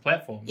 It's just a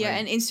platform. Yeah, like,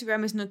 and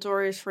Instagram is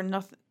notorious for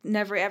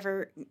never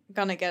ever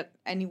gonna get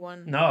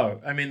anyone.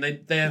 no, I mean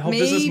their whole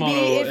business Maybe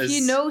model if is.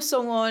 you know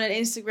someone at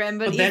Instagram,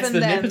 but that's even the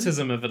then,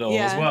 nepotism of it all as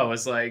Yeah. well.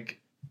 It's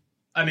like,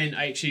 I mean,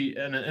 actually,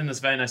 in this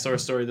vein, I saw a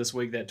story this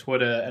week that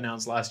Twitter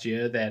announced last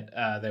year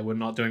that they were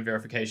not doing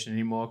verification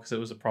anymore because it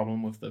was a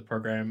problem with the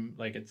program.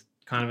 Like it's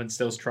kind of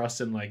instills trust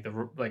in like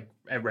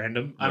at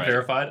random. I'm Right.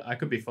 verified. I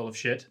could be full of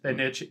shit. They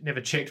never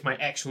checked my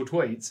actual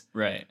tweets.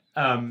 Right.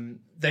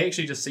 They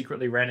actually just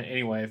secretly ran it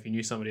anyway if you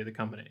knew somebody at the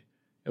company.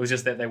 It was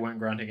just that they weren't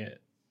granting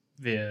it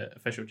via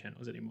official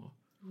channels anymore.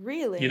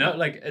 really, You know,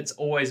 like it's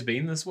always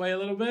been this way a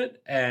little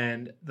bit.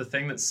 And the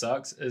thing that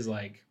sucks is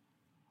like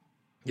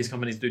these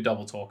companies do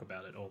double talk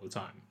about it all the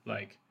time.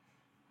 Like,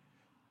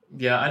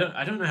 yeah,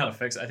 I don't know how to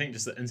fix it. I think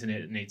just the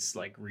internet needs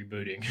like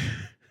rebooting.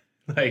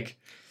 Like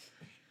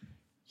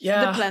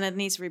the planet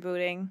needs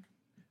rebooting.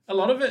 a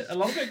lot of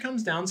it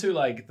comes down to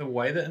like the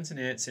way the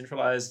internet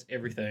centralized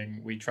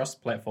everything. We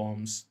trust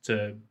platforms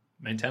to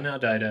maintain our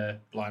data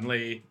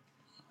blindly,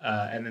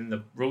 and then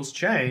the rules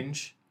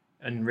change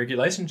and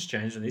regulations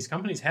change, and these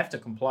companies have to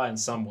comply in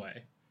some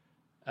way,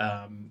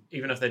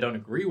 even if they don't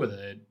agree with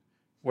it.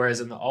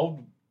 Whereas in the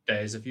old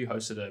days, if you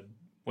hosted a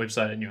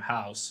website in your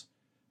house,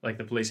 like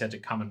the police had to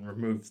come and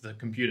remove the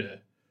computer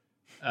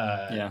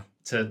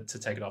to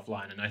take it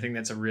offline, and I think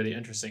that's a really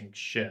interesting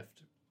shift.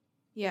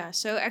 Yeah,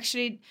 so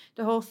actually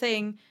the whole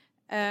thing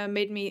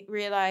made me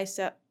realize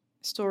that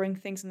storing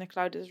things in the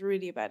cloud is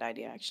really a bad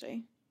idea,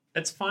 actually.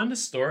 It's fine to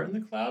store it in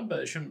the cloud, but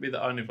it shouldn't be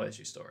the only place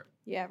you store it.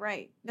 Yeah,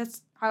 right.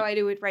 That's how I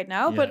do it right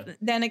now. Yeah. But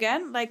then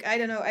again, like, I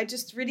don't know. I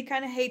just really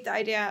kind of hate the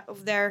idea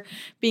of there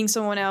being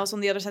someone else on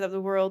the other side of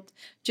the world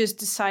just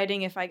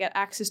deciding if I get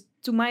access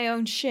to my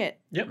own shit.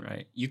 Yep.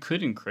 Right. You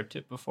could encrypt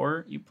it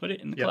before you put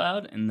it in the Yep.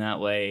 cloud, and that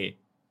way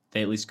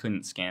they at least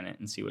couldn't scan it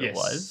and see what it Yes.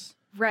 was.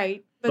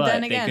 Right. But But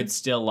then they again, could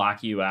still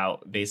lock you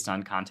out based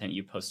on content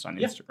you post on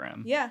Yeah.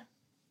 Instagram. yeah,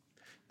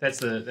 That's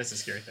the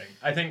scary thing.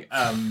 I think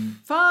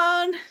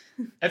fun.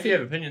 if you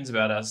have opinions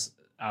about us,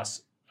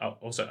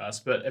 also us,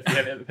 but if you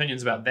have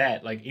opinions about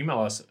that, like email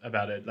us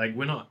about it. Like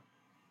we're not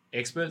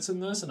experts in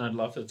this, and I'd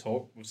love to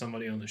talk with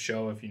somebody on the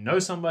show. If you know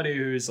somebody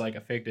who's like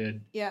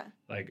affected, Yeah,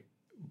 like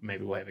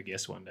maybe we'll have a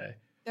guest one day.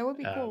 that would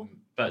be cool.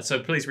 But so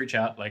please reach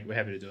out. Like we're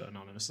happy to do it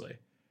anonymously.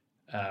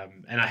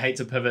 And I hate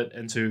to pivot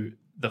into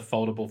the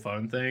foldable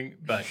phone thing,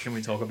 but can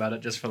we talk about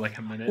it just for like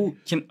a minute?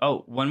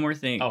 One more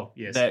thing Oh,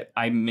 yes. that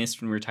I missed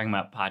when we were talking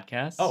about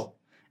podcasts. Oh.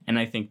 And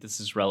I think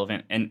this is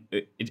relevant, and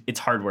it's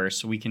hardware,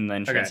 so we can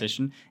then Okay.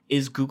 transition.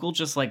 Is Google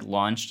just like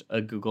launched a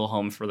Google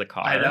Home for the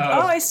car? I know.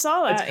 Oh, I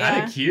saw It's that. kind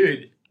Yeah. of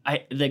cute.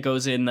 That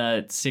goes in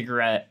the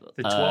cigarette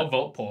The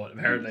 12-volt port,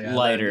 apparently.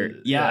 lighter.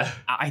 Yeah,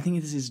 I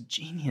think this is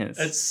genius.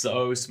 It's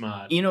so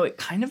smart. You know, it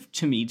kind of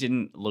to me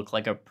didn't look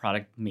like a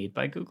product made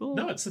by Google.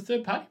 No, it's a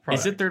third-party product.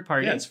 Is it third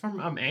party? Yeah, it's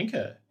from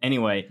Anchor.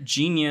 Anyway,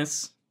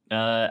 genius.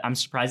 I'm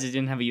surprised it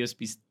didn't have a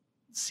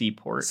USB-C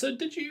port. So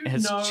did you It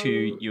has know...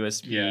 2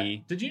 USB.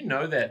 Yeah. Did you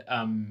know that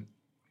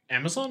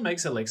Amazon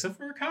makes Alexa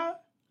for a car?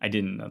 I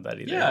didn't know that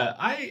either. Yeah,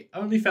 I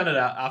only found it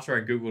out after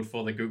I Googled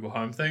for the Google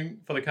Home thing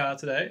for the car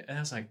today. And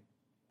I was like,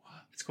 what?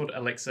 It's called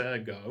Alexa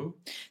Go.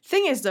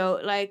 Thing is, though,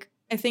 like,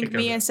 I think It goes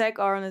me and out. Zach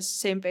are on the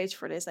same page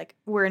for this. Like,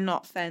 we're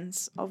not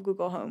fans of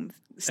Google Home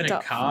In a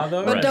stuff. car,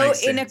 though, But it though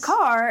makes in a sense.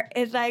 car,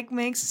 it like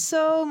makes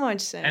so much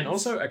sense. And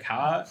also, a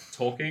car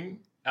talking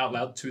out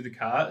loud to the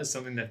car is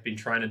something they've been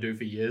trying to do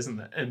for years, and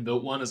the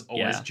inbuilt one is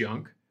always Yeah.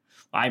 junk.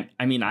 I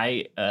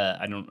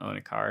don't own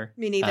a car.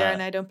 me neither, Uh,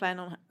 and I don't plan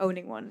on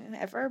owning one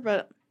ever.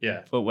 But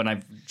Yeah. But when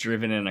I've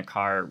driven in a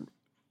car,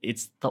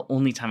 it's the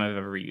only time I've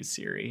ever used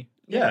Siri.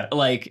 Yeah.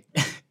 Like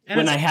And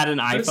when it's- I had an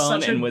but it's iPhone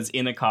such and a- was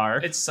in a car.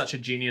 It's such a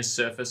genius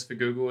surface for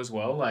Google as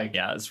well. Like,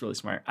 Yeah, it's really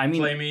smart. I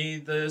mean, play me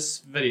this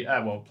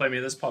video. Play me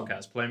this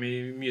podcast. Play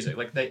me music.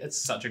 Like, it's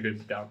such a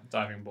good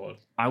diving board.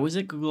 I was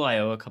at Google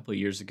I/O a couple of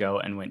years ago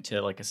and went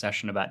to like a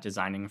session about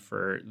designing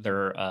for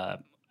their.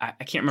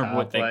 I can't remember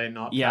what they. CarPlay,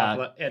 not yeah,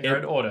 CarPlay,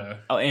 Android Auto.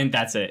 Oh, and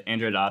that's it,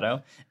 Android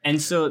Auto.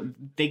 And so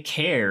they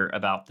care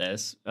about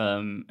this,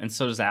 and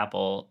so does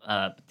Apple.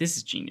 But this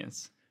is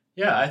genius.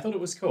 Yeah, I thought it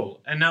was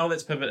cool. And now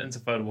let's pivot into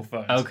foldable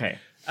phones. Okay,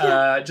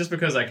 Just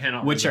because I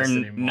cannot. which are resist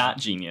anymore. not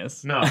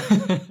genius. No,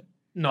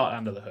 not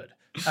under the hood.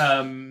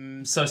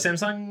 So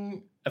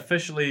Samsung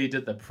officially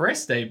did the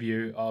press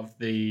debut of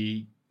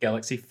the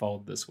Galaxy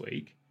Fold this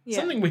week. yeah,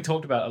 Something we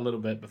talked about a little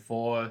bit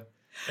before.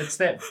 It's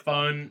that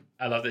phone.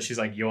 I love that she's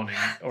like yawning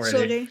already.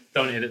 Sorry.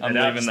 Don't edit that I'm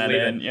out. leaving just that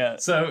leave in. it. Yeah.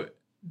 So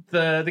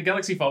the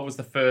Galaxy Fold was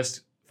the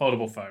first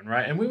foldable phone,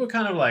 right? And we were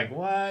kind of like,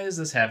 why is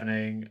this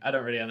happening? I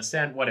don't really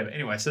understand. Whatever.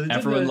 Anyway, so they did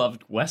Everyone the-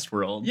 loved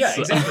Westworld. Yeah,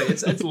 so- exactly.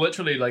 It's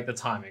literally like the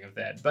timing of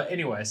that. But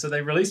anyway, so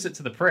they released it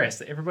to the press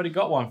that everybody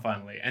got one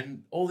finally,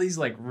 and all these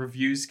like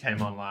reviews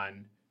came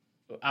online.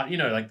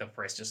 Like the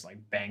press just like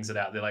bangs it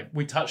out. They're like,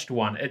 "We touched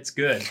one. It's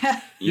good."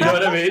 You know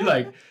what I mean?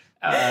 Like,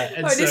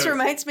 and this so-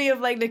 reminds me of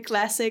like the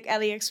classic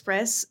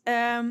AliExpress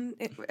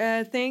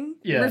thing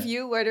Yeah.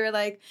 review where they're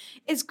like,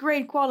 "It's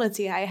great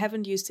quality. I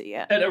haven't used it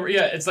yet." And,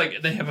 it's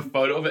like they have a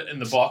photo of it in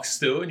the box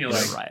still, and you're It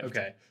like, arrived.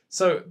 okay.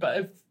 So,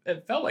 but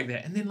it felt like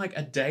that, and then like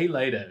a day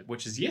later,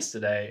 which is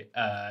yesterday,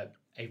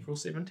 April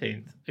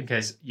 17th, in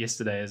case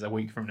yesterday is a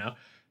week from now,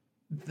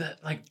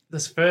 that like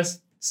this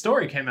first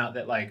story came out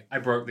that like I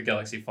broke the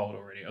Galaxy Fold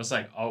already. I was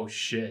like, oh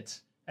shit.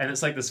 And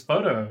it's like this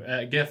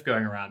photo, GIF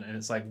going around, and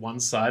it's like one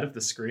side of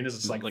the screen is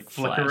just like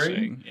flickering.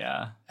 flashing.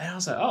 Yeah. And I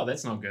was like, oh,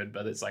 that's not good,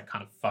 but it's like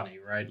kind of funny,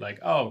 right? Like,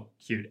 oh,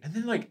 cute. And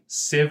then like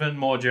 7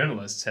 more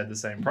journalists had the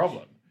same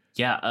problem.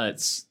 Yeah,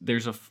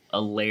 there's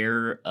a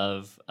layer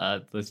of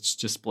this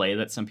display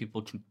that some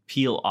people can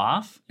peel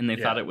off, and they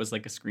Yeah. thought it was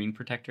like a screen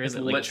protector It's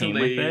that like came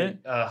with literally,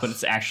 it, but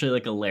it's actually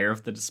like a layer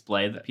of the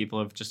display that people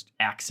have just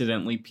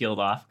accidentally peeled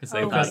off because they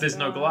Oh, because thought there's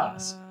no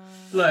glass.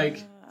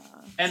 Like,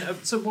 and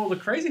the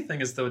crazy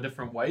thing is there were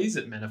different ways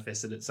it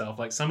manifested itself.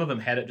 Like some of them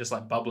had it just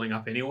like bubbling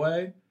up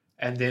anyway,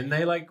 and then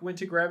they like went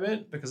to grab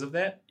it because of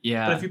that.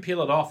 yeah. But if you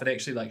peel it off, it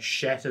actually like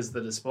shatters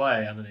the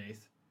display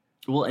underneath.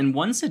 Well, and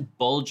one said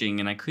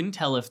bulging, and I couldn't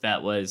tell if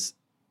that was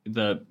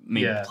the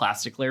maybe Yeah.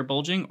 plastic layer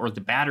bulging or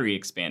the battery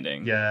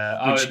expanding.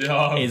 Yeah,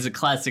 Which is a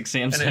classic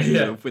Samsung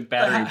yeah. move with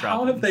battery How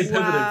problems. have they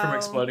pivoted from Wow.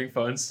 exploding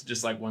phones to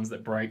just like ones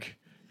that break,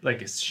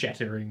 like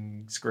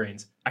shattering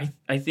screens?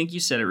 I think you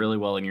said it really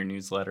well in your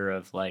newsletter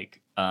of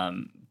like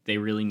they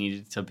really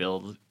needed to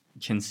build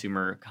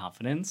consumer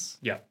confidence.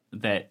 Yeah.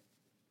 That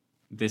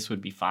this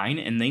would be fine,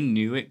 and they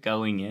knew it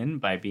going in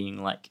by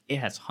being like it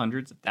has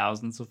hundreds of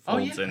thousands of Oh,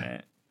 folds yeah. in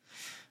it.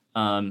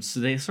 So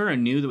they sort of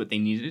knew what they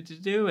needed to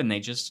do, and they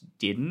just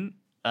didn't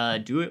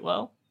do it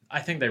well. I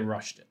think they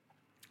rushed it.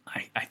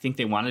 I think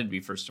they wanted to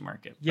be first to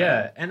market. but-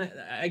 Yeah, and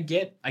I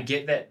get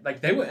that. Like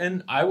they were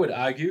in, I would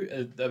argue,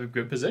 a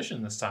good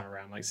position this time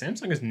around. Like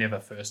Samsung is never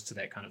first to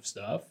that kind of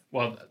stuff.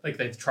 Well, like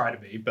they try to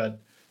be,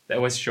 but they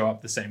always show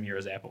up the same year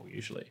as Apple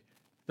usually.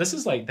 This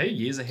is like they're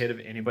years ahead of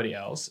anybody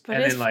else, But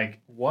and if- then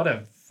like what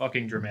a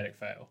fucking dramatic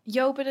fail.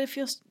 Yo, but it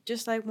feels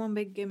just like one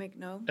big gimmick,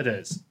 no? It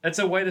is. It's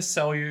a way to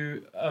sell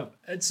you.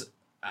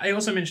 I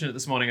also mentioned it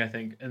this morning. I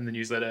think in the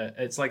newsletter,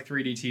 it's like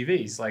 3D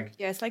TVs. Like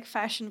Yeah, it's like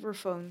fashion for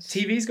phones.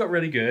 TVs got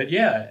really good,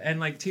 yeah, and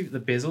like the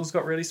bezels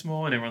got really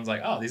small, and everyone's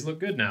like, oh, these look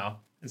good now,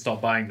 and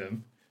stop buying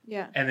them.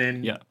 Yeah. And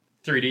then Yeah.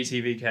 3D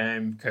TV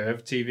came,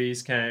 curved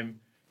TVs came,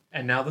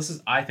 and now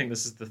I think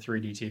this is the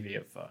 3D TV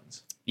of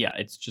phones. Yeah,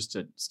 it's just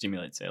to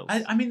stimulate sales.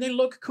 I mean, they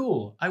look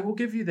cool. I will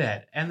give you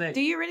that. And they,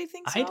 Do you really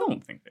think so? I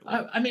don't think they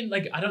will. I mean,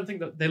 like, I don't think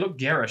that they look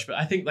garish, but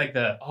I think like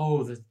the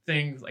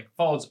thing like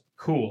folds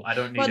cool. I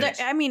don't need Well, it.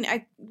 I mean,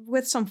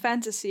 with some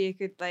fantasy, it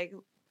could like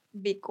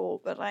be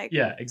cool, but like,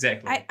 Yeah,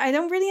 exactly. I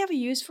don't really have a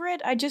use for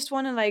it. I just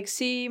want to like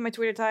see my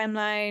Twitter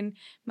timeline,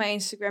 my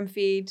Instagram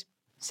feed,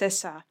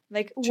 Sessa.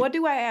 Like, what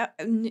do I?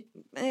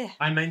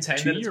 I maintain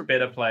To that it's your-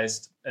 better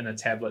placed in a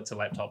tablet to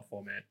laptop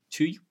format.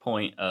 To your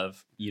point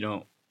of you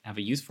don't have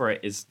a use for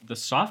it, is the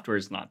software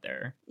is not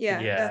there.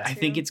 Yeah, Yeah. that I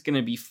think too. it's going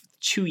to be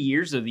 2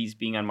 years of these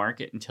being on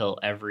market until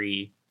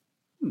every,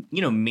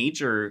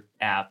 major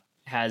app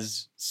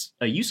has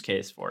a use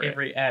case for it.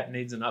 Every app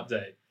needs an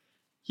update.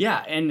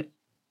 Yeah, and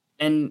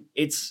And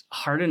it's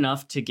hard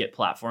enough to get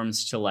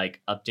platforms to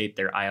like update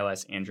their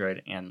iOS,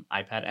 Android, and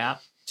iPad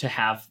app to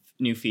have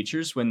new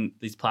features when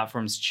these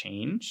platforms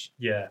change.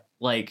 Yeah.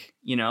 Like,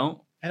 you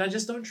know, And I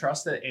just don't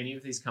trust that any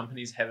of these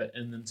companies have it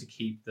in them to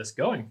keep this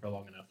going for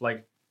long enough.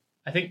 Like,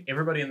 I think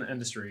everybody in the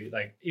industry,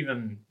 like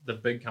even the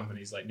big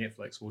companies like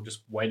Netflix, will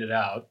just wait it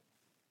out,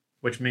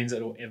 which means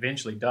it'll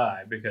eventually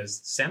die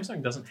because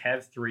Samsung doesn't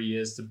have 3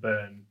 years to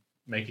burn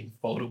making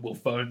foldable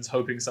phones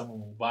hoping someone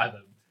will buy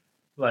them.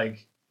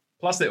 Like,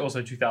 plus they're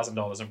also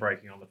 $2,000 and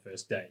breaking on the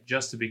first day,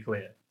 just to be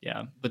clear.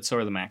 yeah, but so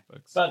are the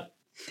MacBooks. But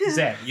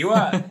Zach, you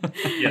are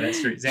yeah,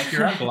 that's true. Zach,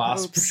 you're a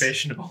glass Oops.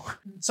 professional.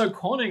 So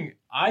Corning,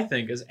 I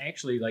think, is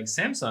actually like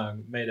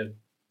Samsung made a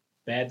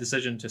bad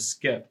decision to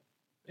skip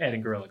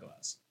adding Gorilla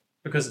Glass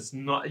because it's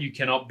not, you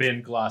cannot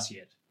bend glass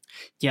yet.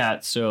 Yeah,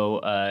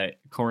 so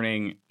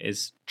Corning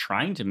is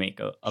trying to make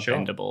a Sure.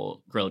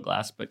 bendable Gorilla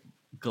Glass, but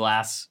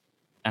glass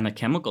on a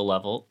chemical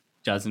level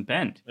doesn't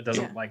bend. It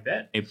doesn't Yeah. like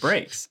that. It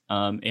breaks.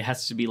 It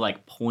has to be like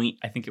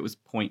I think it was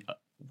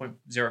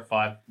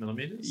 0.05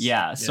 millimeters.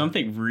 Yeah,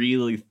 something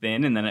really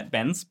thin, and then it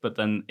bends, but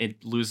then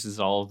it loses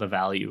all of the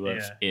value of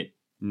Yeah. it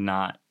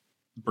not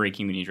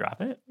breaking when you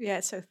drop it. Yeah.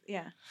 So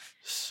yeah.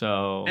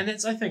 So And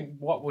that's, I think,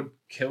 what would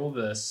kill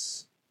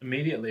this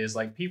immediately is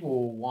like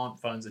people want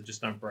phones that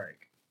just don't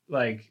break.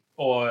 Like,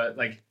 or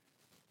like,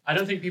 I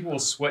don't think people will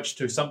switch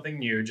to something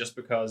new just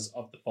because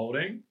of the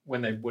folding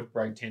when they would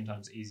break 10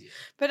 times easier.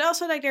 But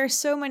also, like, there's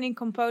so many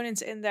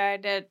components in there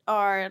that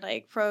are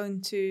like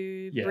prone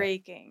to Yeah.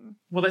 breaking.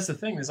 Well, that's the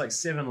thing. There's like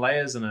 7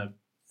 layers in a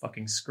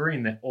fucking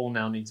screen that all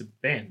now need to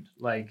bend.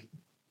 Like,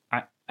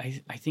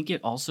 I think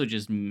it also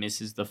just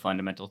misses the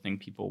fundamental thing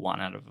people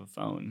want out of a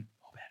phone.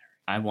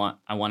 I want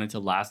it to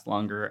last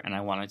longer, and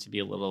I want it to be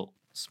a little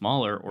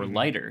smaller or Mhm.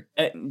 lighter.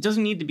 It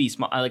doesn't need to be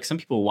small. Like some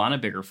people want a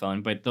bigger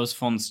phone, but those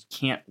phones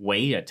can't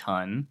weigh a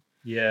ton.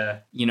 yeah.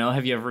 You know,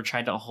 have you ever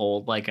tried to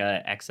hold like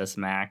a XS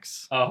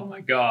Max Oh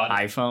my God.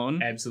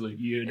 iPhone? Absolute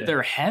unit.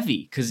 They're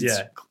heavy because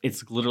Yeah.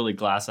 it's literally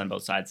glass on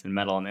both sides and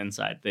metal on the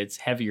inside. It's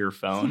heavier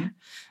phone.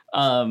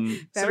 So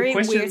Very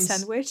weird questions-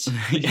 sandwich.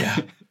 Yeah.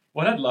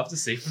 What I'd love to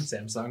see from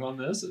Samsung on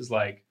this is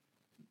like,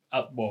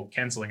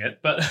 canceling it,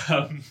 but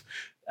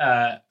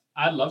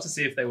I'd love to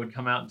see if they would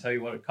come out and tell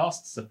you what it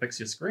costs to fix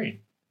your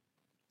screen.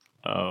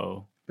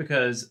 Oh,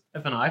 Because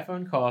if an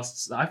iPhone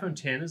costs, the iPhone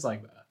 10 is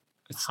like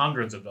It's-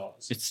 hundreds of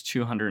dollars. it's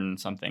 200 and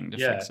something to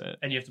fix it.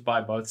 And you have to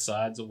buy both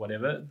sides or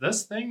whatever.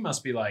 This thing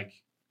must be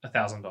like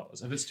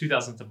 $1,000 if it's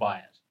 $2,000 to buy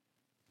it.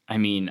 I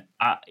mean,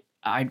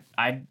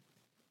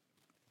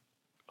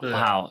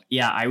 wow.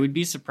 Yeah, I would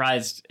be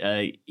surprised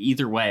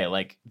either way.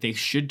 Like, they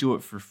should do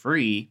it for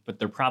free, but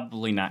they're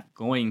probably not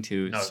going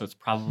to. No. So it's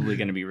probably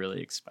going to be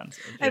really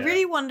expensive. I Yeah.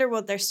 really wonder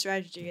what their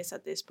strategy is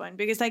at this point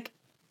because, like,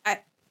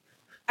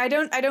 I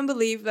don't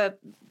believe that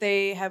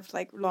they have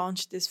like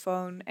launched this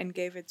phone and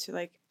gave it to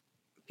like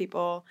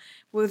people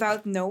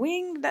without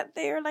knowing that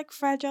they are like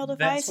fragile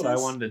devices. That's what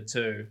I wondered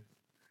too.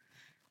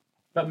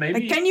 But maybe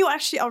Like, can you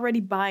actually already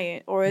buy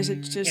it, or is it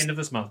just end of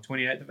this month,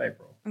 28th of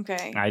April.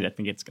 okay? I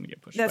think it's going to get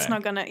pushed That's back.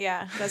 not gonna.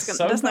 Yeah, that's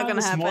So not far gonna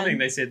this happen. morning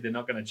they said they're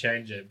not going to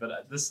change it,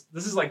 but this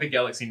is like the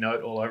Galaxy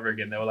Note all over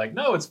again. They were like,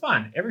 no, it's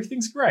fine,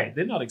 everything's great,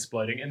 they're not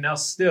exploding, and now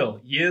still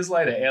years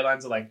later,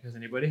 airlines are like, does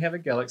anybody have a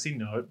Galaxy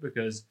Note?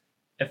 Because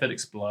if it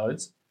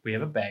explodes, we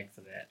have a bag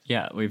for that.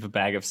 Yeah, we have a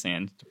bag of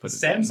sand to put it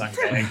Samsung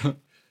in.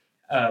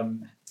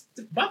 bag.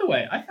 By the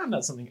way, I found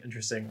out something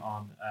interesting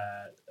on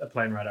a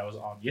plane ride I was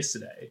on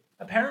yesterday.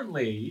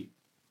 Apparently,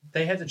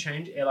 they had to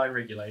change airline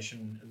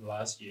regulation in the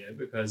last year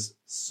because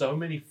so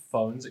many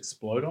phones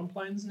explode on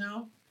planes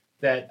now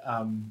that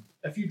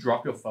if you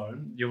drop your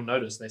phone, you'll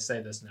notice they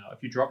say this now.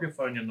 If you drop your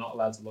phone, you're not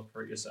allowed to look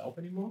for it yourself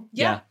anymore.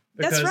 Yeah,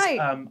 that's Because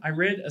right. I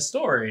read a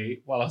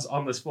story while I was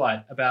on this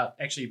flight about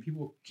actually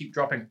people keep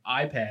dropping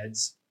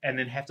iPads and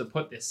then have to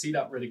put their seat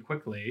up really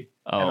quickly.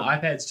 And the Oh,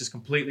 iPads just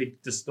completely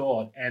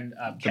distort and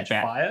catch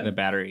fire. the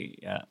battery.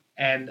 Yeah.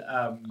 And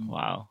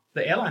Wow.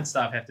 the airline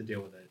staff have to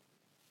deal with it.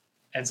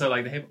 And so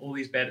like they have all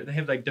these they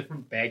have like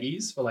different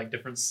baggies for like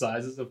different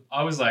sizes of.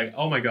 I was like,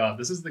 oh my God,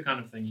 this is the kind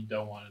of thing you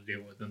don't want to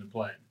deal with in a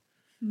plane.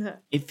 No.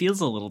 It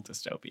feels a little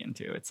dystopian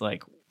too. It's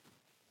like,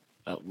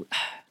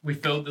 We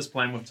filled this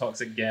plane with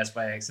toxic gas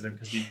by accident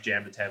because you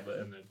jammed a tablet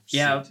in the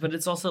yeah, seat. but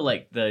it's also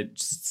like the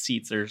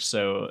seats are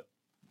so.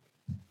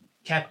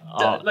 Late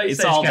it's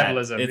stage all bad.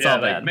 capitalism. It's yeah,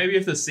 all like bad. maybe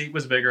if the seat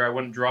was bigger, I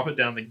wouldn't drop it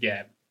down the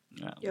gap.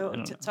 I Yo,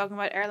 don't know. talking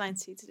about airline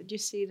seats, did you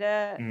see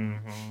the?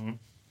 Mm-hmm.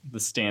 The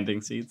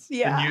standing seats.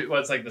 Yeah.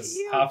 It's like the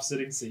Yeah. half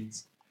sitting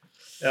seats.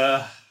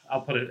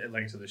 I'll put a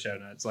link to the show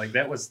notes. Like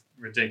that was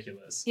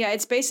ridiculous. Yeah,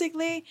 it's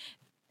basically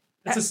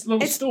It's a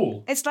little it's-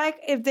 stool. it's like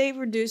if they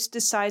reduced the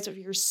size of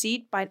your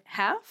seat by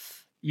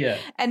half Yeah.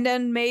 and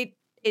then made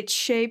it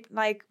shaped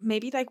like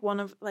maybe like one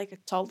of like a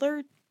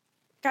taller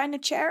kind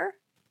of chair.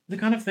 The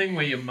kind of thing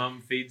where your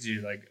mum feeds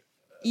you, like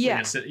when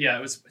Yeah.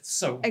 you're it's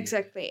so weird.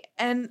 Exactly.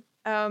 And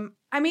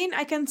I mean,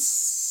 I can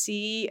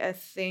see a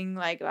thing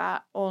like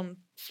that on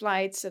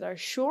flights that are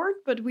short,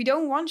 but we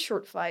don't want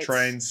short flights.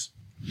 Trains.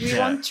 We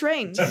want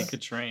trains. Take a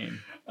train.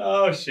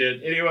 Oh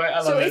shit. Anyway, I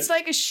love So it. it's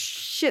like a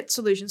shit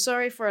solution.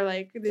 Sorry for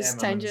like this Damn,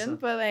 tangent,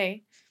 Melissa. but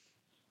like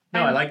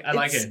No, I and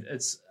like it's- it.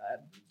 It's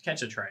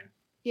catch a train.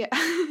 yeah.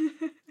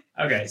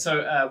 Okay,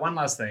 so one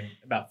last thing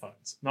about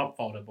phones, not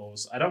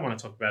foldables. I don't want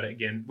to talk about it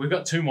again. We've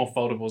got 2 more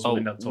foldables we'll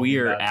end up talking we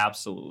are about.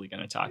 absolutely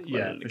going to talk about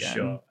Yeah, it for again.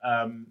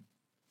 sure.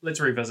 Let's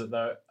revisit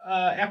though.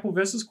 Apple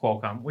versus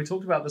Qualcomm. We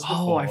talked about this before.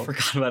 Oh, I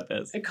forgot about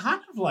this. It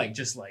kind of like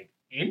just like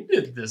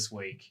ended this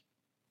week.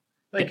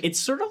 Like It's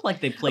sort of like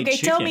they played Okay,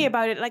 chicken. tell me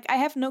about it. Like I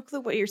have no clue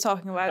what you're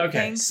talking about. okay,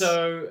 Thanks.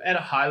 so at a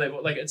high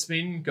level, like it's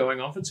been going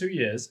on for 2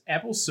 years.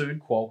 Apple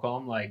sued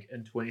Qualcomm like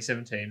in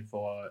 2017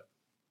 for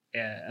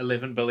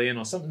 11 billion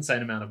or some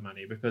insane amount of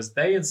money because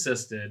they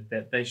insisted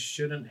that they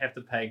shouldn't have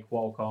to pay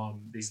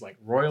Qualcomm these like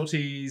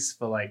royalties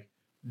for like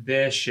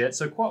their shit.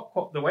 So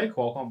the way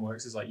Qualcomm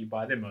works is like you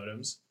buy their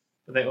modems,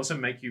 but they also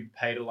make you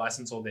pay to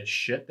license all their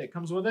shit that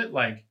comes with it,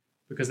 like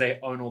because they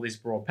own all these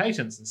broad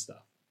patents and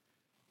stuff.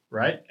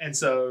 Right? And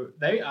so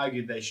they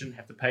argued they shouldn't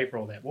have to pay for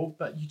all that. Well,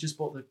 but you just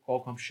bought the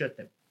Qualcomm shit.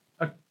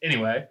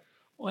 Anyway,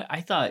 Well,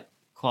 I thought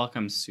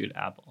Qualcomm sued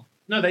Apple.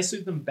 no, they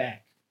sued them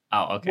back.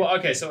 Oh, okay. Well,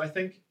 okay, so I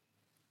think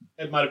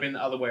it might have been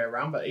the other way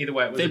around, but either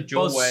way, it was They're a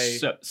dual both way.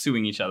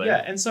 suing each other. Yeah,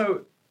 and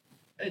so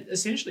it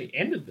essentially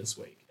ended this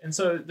week. And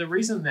so the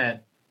reason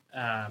that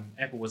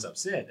Apple was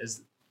upset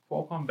is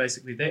Qualcomm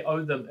basically, they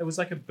owed them, it was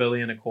like $1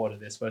 billion a quarter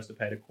they're supposed to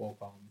pay to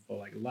Qualcomm for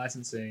like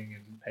licensing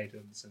and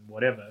patents and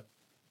whatever.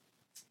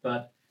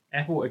 But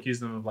Apple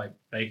accused them of like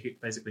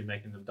basically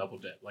making them double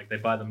dip. Like they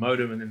buy the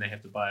modem and then they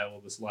have to buy all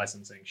this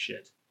licensing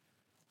shit.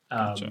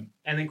 Gotcha.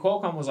 And then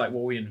Qualcomm was like,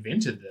 well, we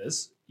invented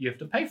this. You have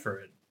to pay for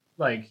it.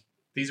 Like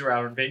these are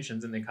our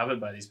inventions and they're covered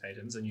by these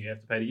patents and you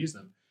have to pay to use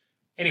them.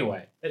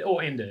 Anyway, it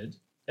all ended.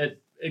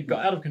 It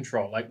got out of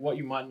control. Like what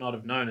you might not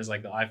have known is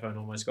like the iPhone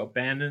almost got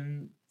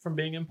banned from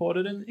being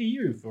imported in the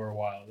EU for a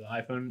while. The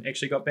iPhone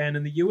actually got banned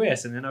in the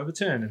US and then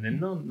overturned and then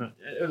no.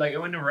 Like it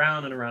went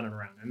around and around and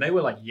around. And they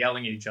were like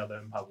yelling at each other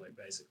in public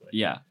basically.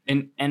 Yeah.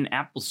 And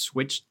Apple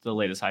switched the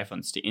latest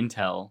iPhones to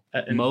Intel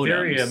An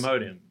inferior modems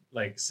modem,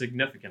 like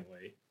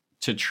significantly.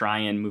 to try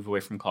and move away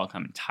from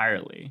Qualcomm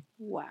entirely.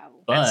 Wow.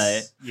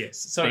 But yes,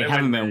 so they it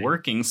haven't went been really-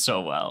 working so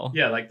well.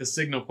 Yeah, like the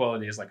signal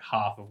quality is like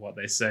half of what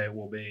they say it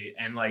will be.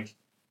 And like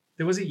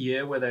there was a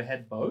year where they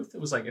had both.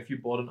 It was like if you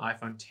bought an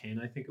iPhone 10,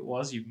 I think it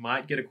was, you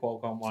might get a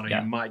Qualcomm one or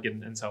Yeah. you might get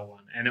an Intel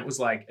one. And it was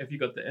like if you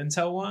got the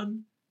Intel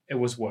one, it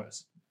was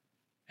worse.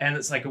 And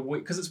it's like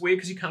because it's weird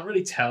because you can't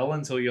really tell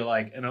until you're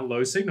like in a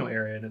low signal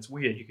area, and it's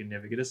weird. You can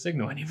never get a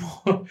signal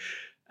anymore.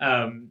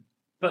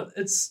 But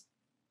it's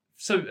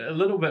so a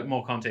little bit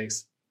more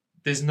context.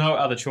 There's no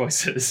other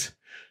choices,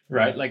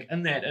 right? Like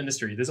in that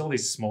industry, there's all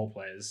these small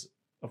players,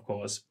 of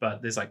course,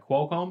 but there's like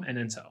Qualcomm and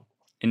Intel.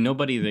 And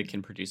nobody that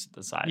can produce at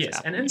the size. Yes,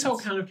 Apple and Intel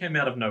needs. kind of came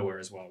out of nowhere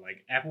as well.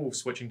 Like Apple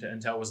switching to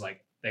Intel was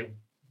like they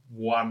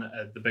won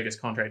the biggest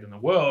contract in the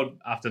world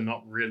after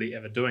not really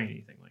ever doing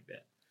anything like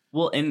that.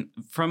 Well, and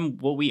from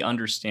what we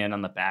understand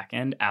on the back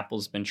end,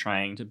 Apple's been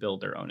trying to build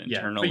their own Yeah,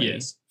 for internally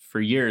years.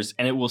 for years,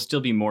 and it will still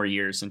be more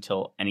years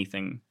until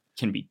anything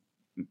can be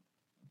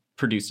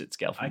produced at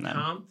scale I from them.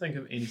 can't think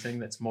of anything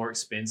that's more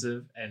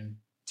expensive and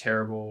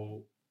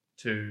terrible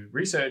to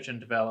research and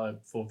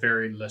develop for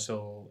very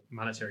little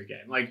monetary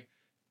gain. Like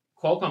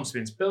Qualcomm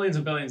spends billions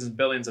and billions and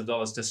billions of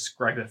dollars to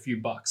scrape a few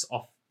bucks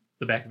off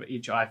the back of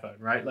each iPhone,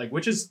 right? Like,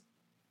 which is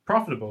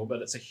profitable,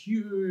 but it's a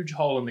huge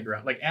hole in the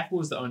ground. Like Apple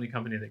is the only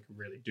company that could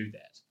really do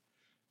that.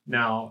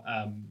 Now,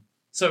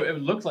 so it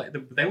looked like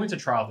they went to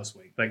trial this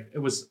week. Like it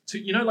was,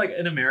 like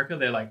in America,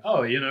 they're like,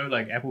 oh,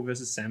 like Apple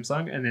versus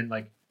Samsung, and then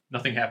like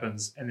nothing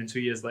happens, and then 2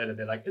 years later,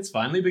 they're like, it's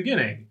finally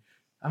beginning.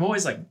 I'm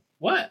always like,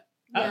 what?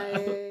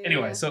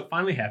 Anyway, Yeah. so it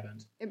finally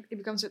happened. It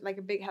becomes like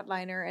a big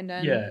headliner and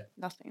then Yeah.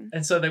 nothing.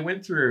 And so they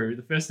went through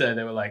the first day,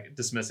 they were like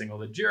dismissing all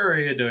the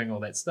jury, doing all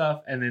that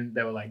stuff. And then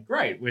they were like,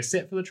 great, we're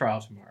set for the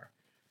trial tomorrow.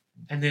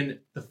 And then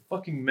the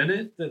fucking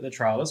minute that the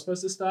trial is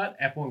supposed to start,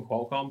 Apple and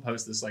Qualcomm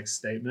post this like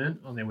statement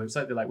on their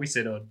website. They're like, we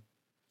settled.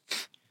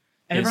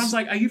 And Yes. everyone's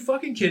like, are you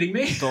fucking kidding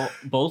me?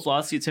 Both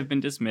lawsuits have been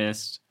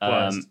dismissed.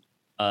 Closed.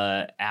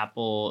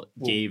 Apple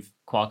gave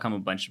Qualcomm a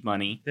bunch of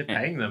money They're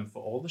paying them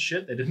for all the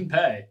shit they didn't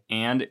pay.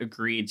 and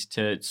agreed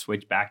to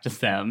switch back to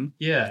them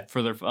Yeah.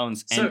 for their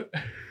phones. So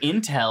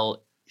And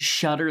Intel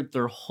shuttered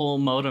their whole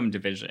modem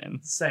division.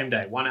 same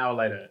day, 1 hour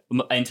later,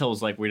 Intel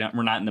was like, we're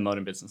not in the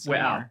modem business we're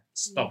out. anymore.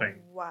 Stopping.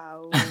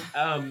 Wow.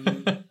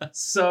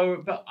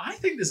 But I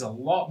think there's a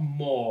lot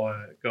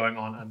more going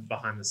on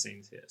behind the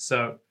scenes here.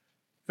 So,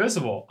 first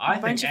of all, I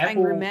A bunch think of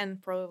Apple. angry men,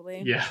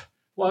 probably. Yeah.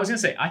 Well, I was gonna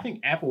say, I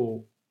think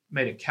Apple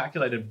made a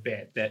calculated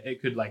bet that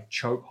it could like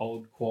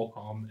chokehold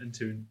Qualcomm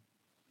into,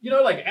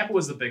 like Apple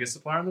is the biggest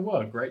supplier in the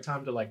world. Great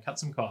time to like cut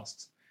some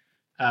costs.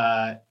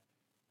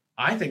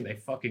 I think they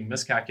fucking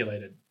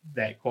miscalculated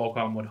that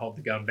Qualcomm would hold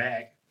the gun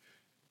back.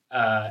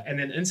 And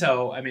then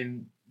Intel, I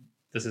mean,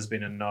 this has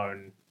been a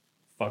known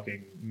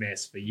fucking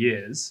mess for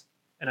years.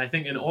 And I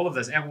think in all of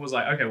this, Apple was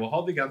like, okay, we'll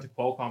hold the gun to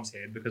Qualcomm's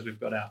head because we've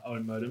got our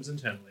own modems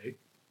internally.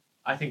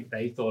 I think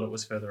they thought it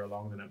was further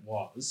along than it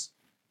was.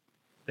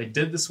 They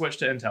did the switch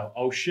to Intel.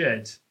 Oh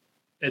shit,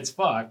 it's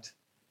fucked.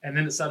 And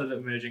then it started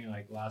emerging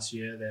like last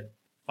year that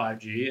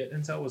 5G at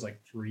Intel was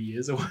like 3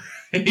 years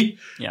away.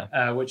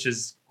 Yeah. Which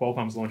is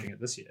Qualcomm's launching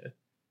it this year.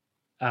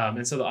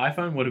 And so the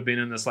iPhone would have been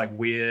in this like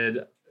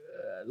weird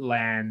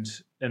land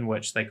in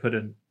which they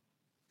couldn't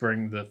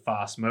bring the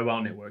fast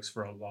mobile networks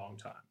for a long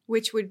time.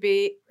 Which would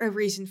be a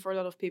reason for a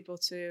lot of people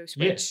to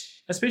switch.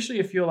 Yes, especially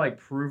if you're like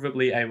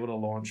provably able to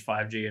launch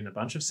 5G in a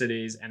bunch of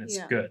cities and it's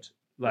Yeah. good.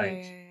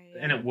 Like, Yeah.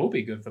 and it will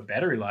be good for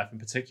battery life in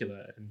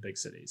particular in big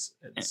cities.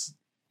 It's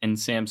And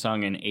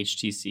Samsung and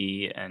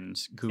HTC and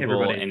Google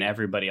Everybody. and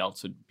everybody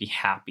else would be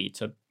happy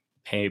to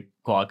pay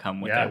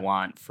Qualcomm what Yeah. they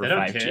want for they don't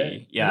 5G. care. They're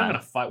not Yeah.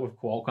 gonna fight with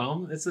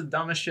Qualcomm. It's the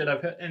dumbest shit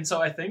I've heard. And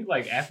so I think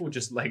like Apple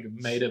just like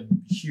made a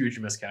huge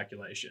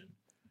miscalculation.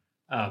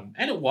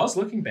 And it was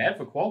looking bad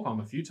for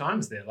Qualcomm a few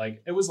times there.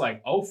 Like it was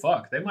like, oh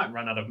fuck, they might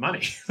run out of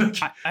money. Like,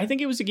 I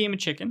think it was a game of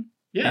chicken.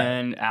 yeah.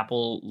 And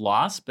Apple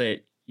lost,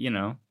 but you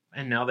know,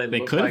 And now they they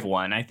look could like, have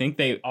won. I think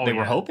they Oh, were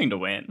yeah. hoping to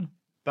win.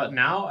 But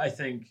now I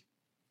think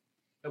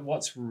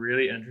what's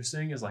really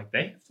interesting is like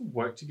they have to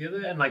work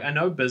together. And like I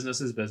know business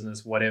is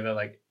business, whatever.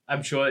 Like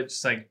I'm sure it's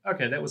just like,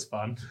 okay, that was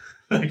fun.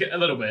 Like a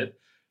little bit.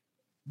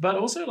 But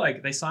also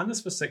like they signed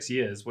this for 6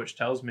 years, which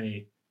tells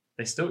me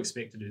they still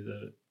expect to do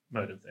the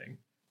modem thing.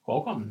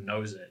 Qualcomm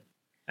knows it.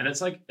 And it's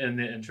like in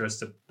their interest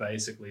to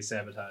basically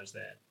sabotage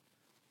that.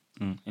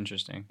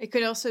 Interesting. It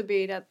could also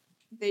be that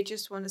they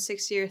just want a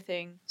 6-year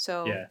thing.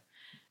 So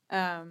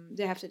Yeah.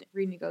 they have to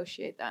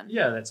renegotiate then.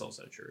 Yeah, that's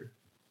also true.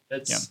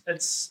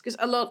 It's Because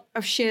a lot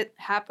of shit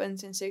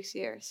happens in 6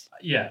 years.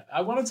 yeah.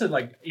 I wanted to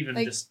like even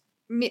Like, just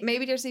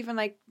Maybe there's even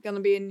like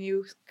gonna be a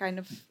new kind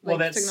of like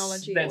that's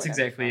technology. or that's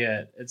whatever. exactly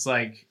it. It's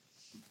like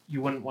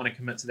you wouldn't want to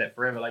commit to that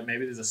forever. Like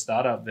maybe there's a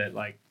startup that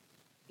like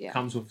Yeah.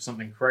 comes with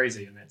something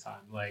crazy in that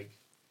time. Like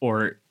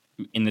Or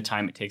in the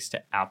time it takes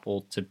to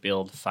Apple to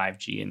build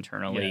 5G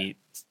internally,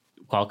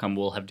 Qualcomm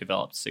will have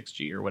developed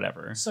 6G or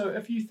whatever. so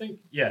if you think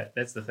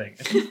that's the thing.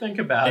 If you think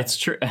about It's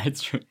true.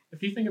 It's true.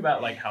 if you think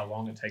about like how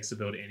long it takes to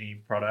build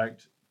any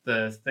product,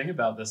 the thing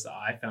about this that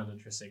I found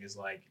interesting is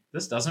like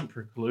this doesn't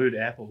preclude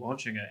Apple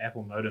launching an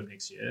Apple modem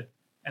next year.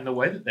 And the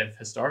way that they've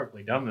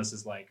historically done this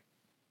is like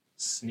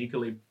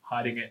sneakily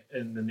hiding it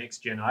in the next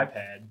gen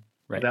iPad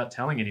Right. without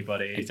telling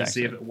anybody to see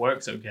Exactly. if it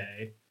works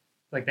okay.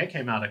 Like that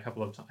came out a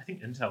couple of times. I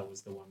think Intel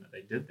was the one that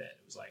they did that.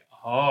 It was like,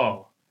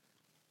 oh.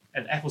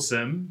 And Apple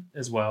SIM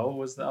as well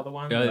was the other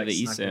one. Oh, like,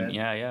 the snuck eSIM. in.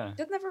 Yeah.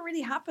 That never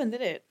really happened,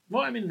 did it?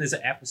 Well, I mean, there's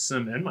an Apple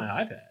SIM in my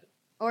iPad.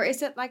 Or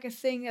is it like a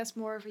thing that's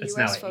more of a It's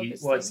US now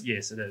focused well, it's, thing?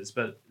 yes, it is.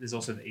 But there's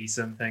also the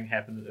eSIM thing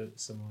happened at a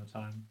similar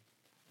time.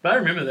 But I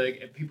remember that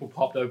like, people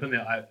popped open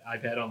their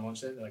iPad on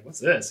launch day. They're like, "What's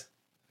this?"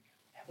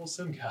 Apple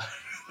SIM card.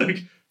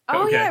 Like,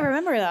 Oh okay. yeah, I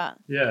remember that.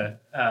 yeah.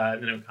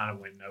 And then it kind of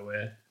went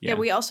nowhere. Yeah,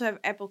 we also have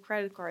Apple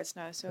credit cards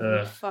now, so who the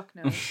Ugh. fuck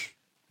knows.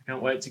 I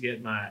can't wait to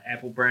get my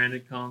Apple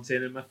branded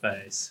content in my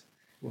face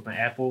with my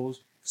Apple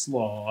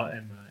slaw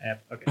and my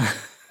app.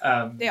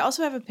 Okay. They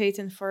also have a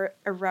patent for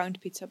a round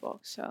pizza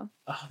box, so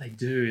Oh, they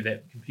do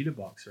that computer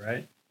box,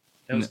 right?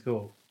 That was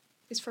cool.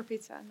 it's for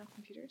pizza, not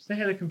computers. They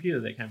had a computer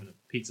that came in a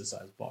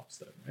pizza-sized box,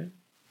 though, right?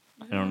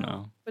 I don't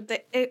know. But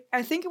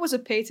I think it was a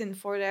patent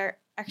for their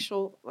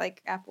actual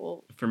like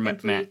Apple For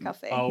employee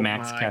cafe. Oh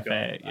Max my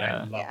Cafe, God, yeah. I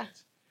love Yeah.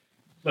 it.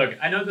 Look,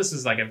 I know this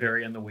is like a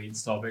very in the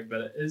weeds topic, but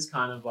it is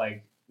kind of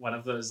like one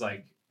of those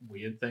like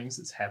weird things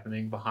that's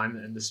happening behind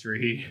the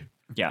industry,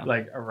 Yeah.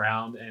 like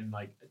around, and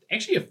like it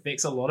actually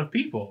affects a lot of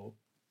people.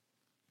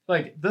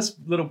 Like this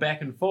little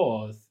back and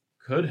forth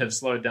could have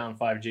slowed down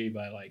 5G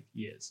by like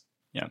years.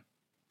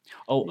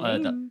 Oh,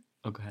 Lame.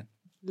 go ahead.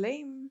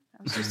 Lame.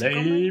 That was just a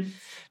comment. Lame.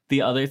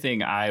 The other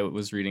thing I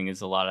was reading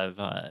is a lot of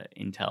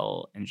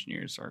Intel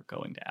engineers are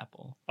going to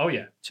Apple Oh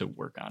yeah. to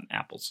work on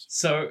Apple's.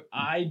 So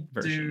I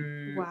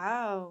Version. do.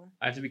 Wow.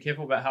 I have to be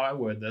careful about how I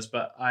word this,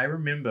 but I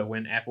remember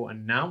when Apple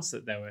announced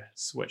that they were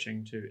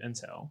switching to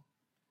Intel,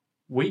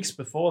 weeks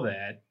before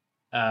that,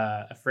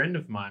 a friend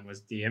of mine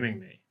was DMing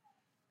me,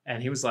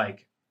 and he was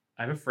like,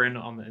 I have a friend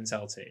on the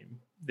Intel team.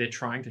 They're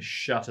trying to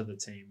shutter the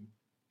team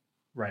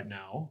right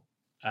now,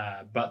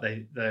 but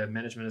the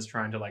management is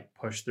trying to like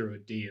push through a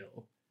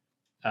deal,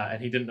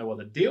 and he didn't know what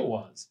the deal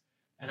was.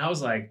 And I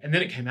was like, and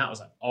then it came out, I was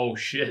like, oh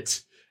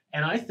shit.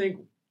 And I think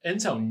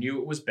Intel knew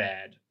it was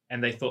bad,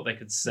 and they thought they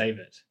could save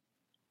it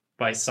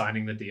by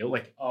signing the deal.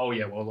 Like, oh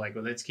yeah, well,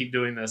 let's keep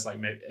doing this. Like,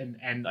 maybe,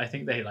 and I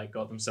think they like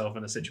got themselves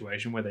in a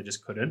situation where they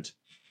just couldn't.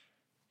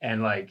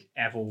 And like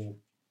Apple,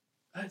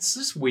 it's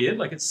just weird.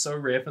 Like, it's so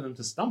rare for them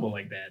to stumble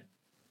like that.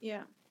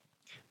 Yeah.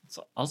 It's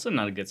also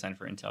not a good sign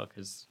for Intel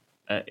because,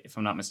 if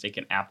I'm not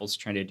mistaken, Apple's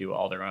trying to do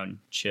all their own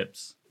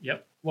chips.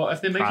 Yep. Well,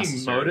 if they're making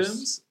Processors.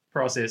 modems,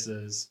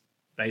 processors,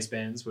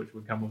 basebands, which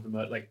would come with the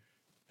modem, like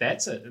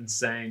that's an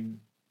insane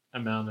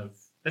amount of.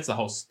 That's the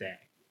whole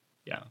stack.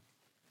 Yeah.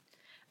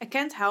 I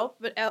can't help,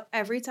 but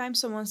every time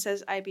someone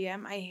says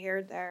IBM, I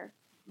hear their.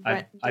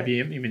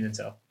 IBM, you mean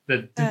Intel?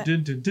 The Uh,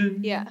 dun, dun, dun, dun.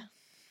 Yeah.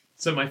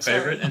 So my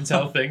favorite Sorry.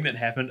 Intel thing that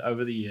happened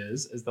over the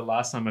years is the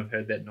last time I've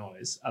heard that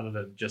noise, other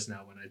than just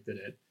now when I did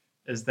it,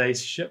 is they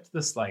shipped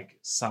this like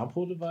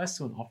sample device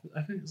to an office.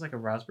 I think it was like a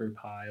Raspberry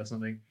Pi or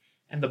something.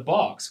 And the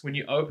box, when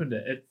you opened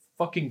it, it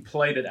fucking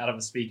played it out of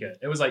a speaker.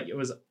 It was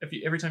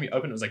every time you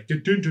opened it was like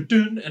dun dun dun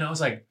dun, and I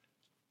was like,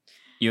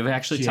 You've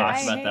actually Yes.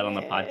 talked about that on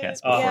the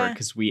podcast Oh. before Yeah.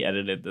 because we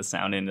edited the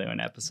sound into an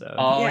episode.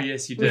 oh Yeah,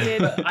 yes, you we did.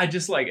 did. But I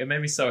just like it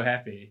made me so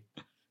happy.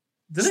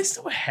 Do they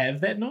still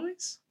have that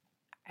noise?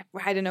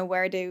 I don't know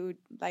where they would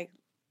like.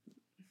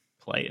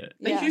 Play it.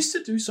 They Yeah. used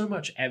to do so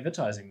much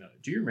advertising though.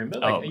 Do you remember?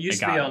 Like Oh, it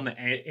used I to be got on the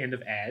end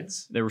of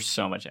ads. There were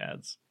so much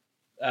ads.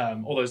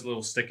 All those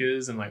little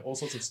stickers and like all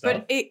sorts of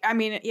stuff. But I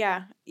mean,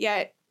 yeah.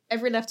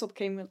 Every laptop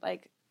came with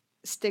like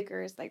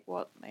stickers. Like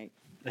what? Like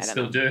they I don't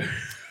still know.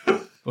 do.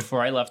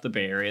 Before I left the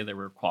Bay Area, there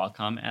were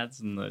Qualcomm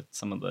ads in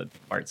some of the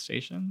BART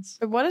stations.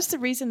 But what is the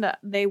reason that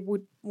they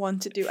would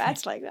want to do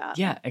ads like that?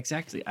 Yeah,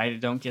 exactly. I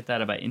don't get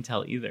that about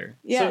Intel either.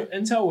 Yeah. So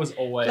Intel was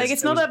always Like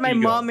it's it not was that my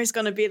ego. mom is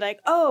gonna be like,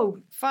 "Oh,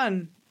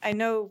 fun! I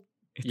know."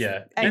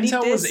 Yeah, I need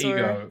Intel was this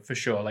ego for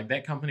sure. Like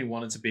that company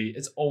wanted to be.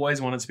 It's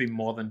always wanted to be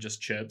more than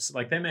just chips.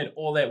 Like they made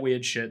all that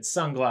weird shit,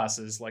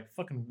 sunglasses, like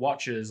fucking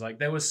watches. Like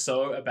they were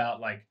so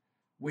about like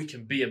we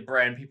can be a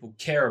brand people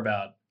care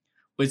about.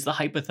 Was the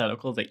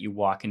hypothetical that you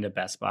walk into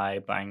Best Buy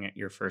buying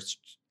your first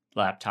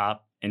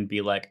laptop and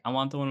be like, I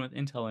want the one with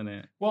Intel in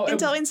it? Well,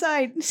 Intel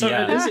Inside. So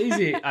Yeah. it is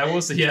easy. I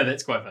will say, yeah,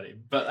 that's quite funny.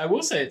 But I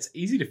will say it's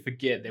easy to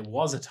forget there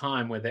was a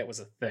time where that was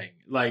a thing.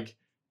 Like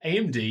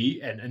AMD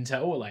and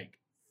Intel were like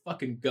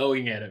fucking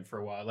going at it for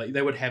a while. Like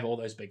they would have all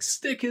those big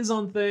stickers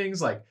on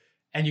things, like,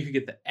 and you could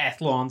get the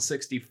Athlon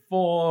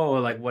 64 or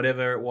like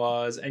whatever it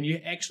was, and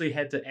you actually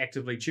had to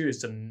actively choose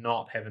to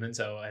not have an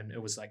Intel, and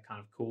it was like kind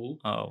of cool.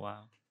 Oh, wow.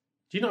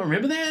 Do you not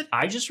remember that?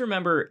 I just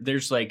remember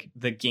there's like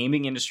the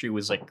gaming industry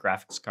was like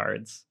graphics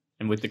cards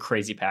and with the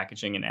crazy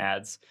packaging and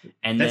ads.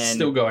 And That's then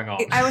still going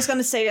on. I was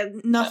gonna say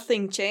that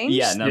nothing changed.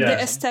 Yeah, nothing The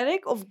changed.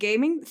 aesthetic of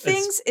gaming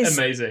things It's is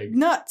amazing.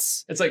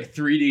 nuts. It's like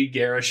 3D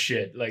Garrus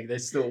shit. Like they're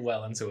still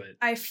well into it.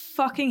 I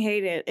fucking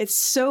hate it. It's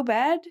so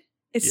bad.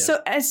 It's Yeah.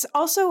 it's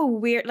also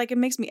weird. Like it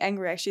makes me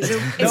angry. Actually,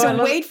 it's I a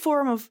love-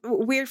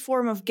 weird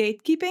form of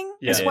gatekeeping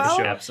Yeah, as well.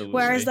 sure. Absolutely.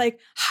 Whereas like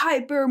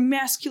hyper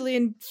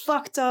masculine,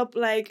 fucked up,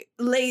 like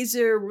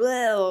laser, kind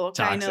of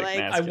Toxic like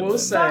I will masculine.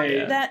 say-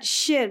 fuck that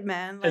shit,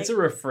 man. Like, It's a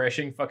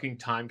refreshing fucking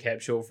time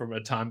capsule from a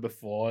time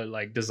before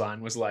like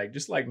design was like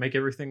just like make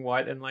everything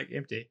white and like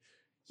empty.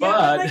 yeah,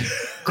 But like,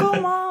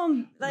 come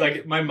on,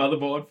 like my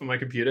motherboard for my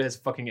computer has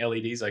fucking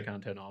LEDs I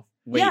can't turn off.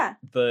 Wait, Yeah.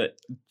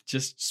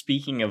 just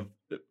speaking of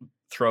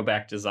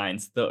throwback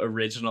designs, the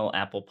original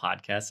Apple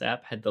Podcast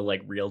app had the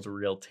like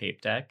reel-to-reel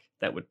tape deck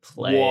that would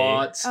play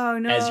What? oh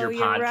no, as your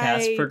you're podcast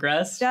right.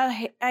 progressed. I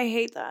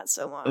hate that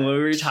so much. When we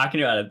were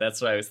talking about it,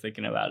 that's what I was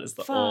thinking about is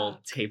the old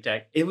Fuck. tape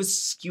deck. It was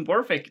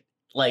skeuomorphic,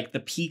 like the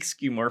peak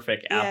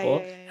skeuomorphic Yeah, Apple.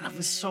 yeah, yeah, and it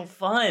was yeah, so yeah.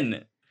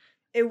 fun.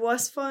 It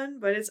was fun,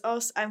 but it's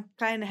also I'm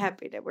kind of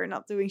happy that we're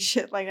not doing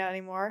shit like that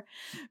anymore.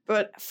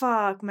 But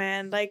fuck,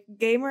 man, like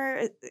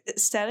gamer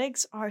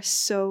aesthetics are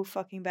so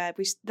fucking bad.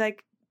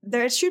 Like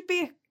there should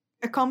be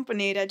a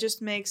company that just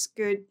makes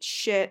good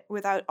shit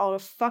without all the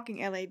fucking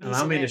LEDs.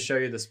 Allow in me it. to show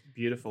you this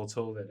beautiful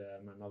tool that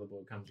my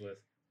motherboard comes with.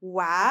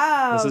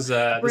 Wow, This is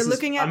We're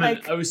looking at, I'm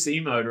like- in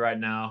OC mode right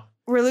now.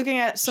 we're looking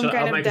at some I'll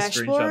kind of make a screenshot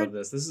dashboard. of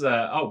this. This is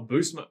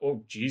boost mode.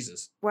 Oh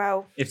Jesus!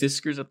 Wow, If this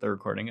screws up the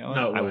recording, Owen,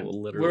 No, I we're-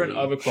 will literally. we're in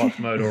overclock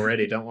mode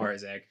already. Don't worry,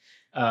 Zach.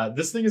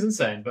 This thing is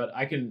insane, but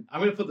I'm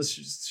gonna put the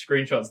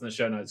screenshots in the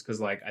show notes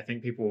because like I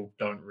think people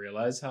don't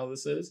realize how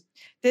this is.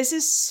 this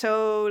is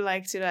so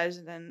like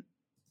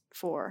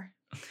 2004.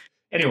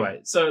 Anyway,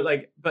 so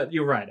like, but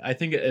you're right. I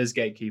think it is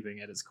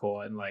gatekeeping at its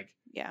core, and like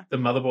Yeah, the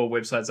motherboard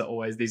websites are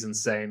always these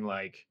insane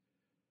like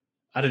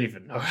I don't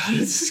even know how to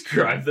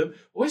describe them.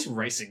 Always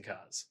racing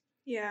cars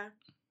yeah.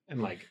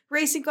 and like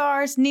Racing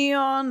cars,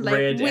 neon, like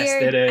Red weird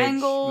aesthetic,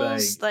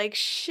 angles, like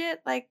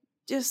shit, like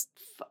just.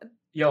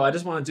 yo, I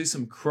just want to do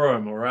some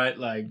Chrome, all right?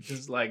 Like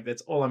just like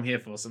that's all I'm here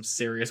for. Some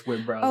serious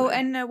web browsing. Oh,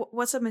 and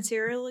what's the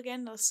material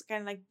again? That's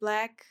kind of like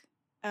black.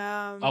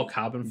 oh,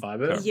 carbon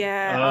fiber.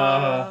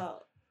 Yeah.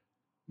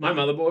 My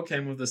motherboard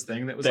came with this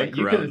thing that was That like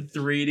you grown. could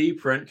 3D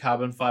print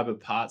carbon fiber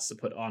parts to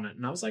put on it,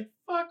 and I was like,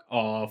 "Fuck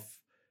off!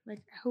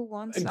 like who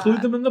wants Include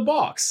that? them in the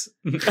box."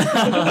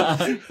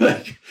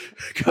 Like,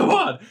 come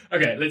on.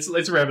 Okay,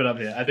 let's wrap it up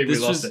here. I think This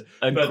we lost was it.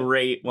 a But-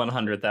 great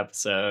 100th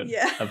episode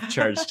Yeah. of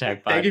Charge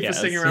Tech Podcast. Thank you for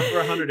sticking around for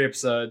 100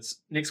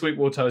 episodes. Next week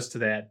we'll toast to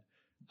that,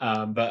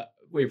 but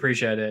we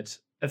appreciate it.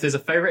 If there's a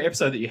favorite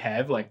episode that you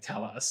have, like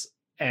tell us.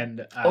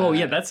 And Oh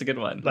yeah, that's a good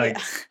one. like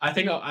Yeah. I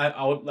think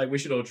I'll like we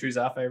should all choose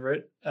our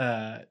favorite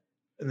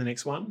in the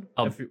next one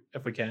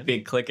if we can.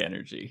 Big click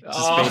energy. Just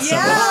Oh. based Yeah.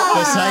 on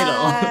the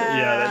title.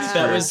 Yeah, that's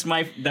That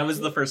true. was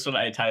the first one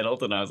I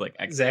titled, and I was like,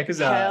 Zach is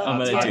Hell our I'm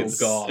gonna do title this.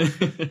 god.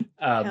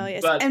 Hell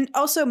yes. But And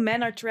also,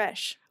 men are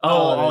trash.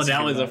 oh, that's that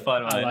good was a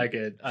fun one. I like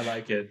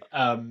it.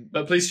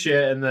 But please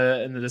share in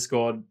the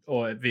Discord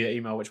or via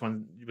email which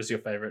one was your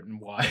favorite and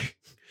why.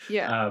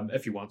 Yeah.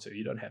 If you want to,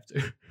 you don't have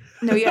to.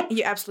 No,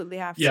 you absolutely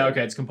have to. Yeah,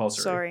 okay, it's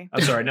compulsory. Sorry.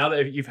 I'm sorry. Now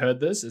that you've heard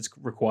this, it's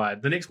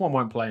required. The next one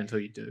won't play until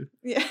you do.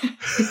 Yeah.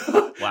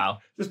 Wow.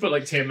 Just put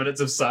like 10 minutes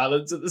of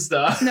silence at the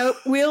start. No,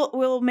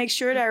 we'll make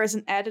sure there is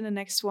an ad in the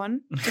next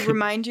one to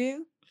remind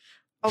you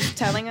of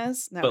telling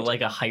us. No, But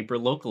like a hyper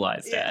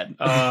localized Yeah.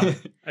 ad.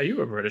 Are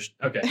you a British?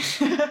 Okay.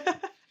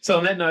 So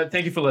on that note,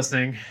 thank you for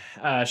listening.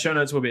 Show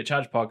notes will be at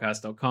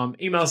chargepodcast.com.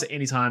 Email us at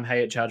anytime,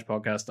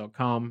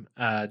 hey@chargepodcast.com.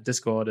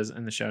 Discord is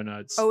in the show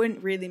notes. Owen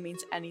really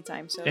means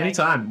anytime. So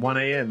Anytime, 1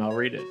 a.m., I'll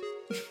read it.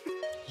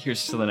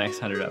 Here's to the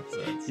next 100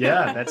 episodes.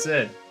 Yeah, that's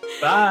it.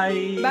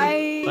 Bye.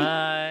 Bye.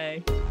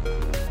 Bye.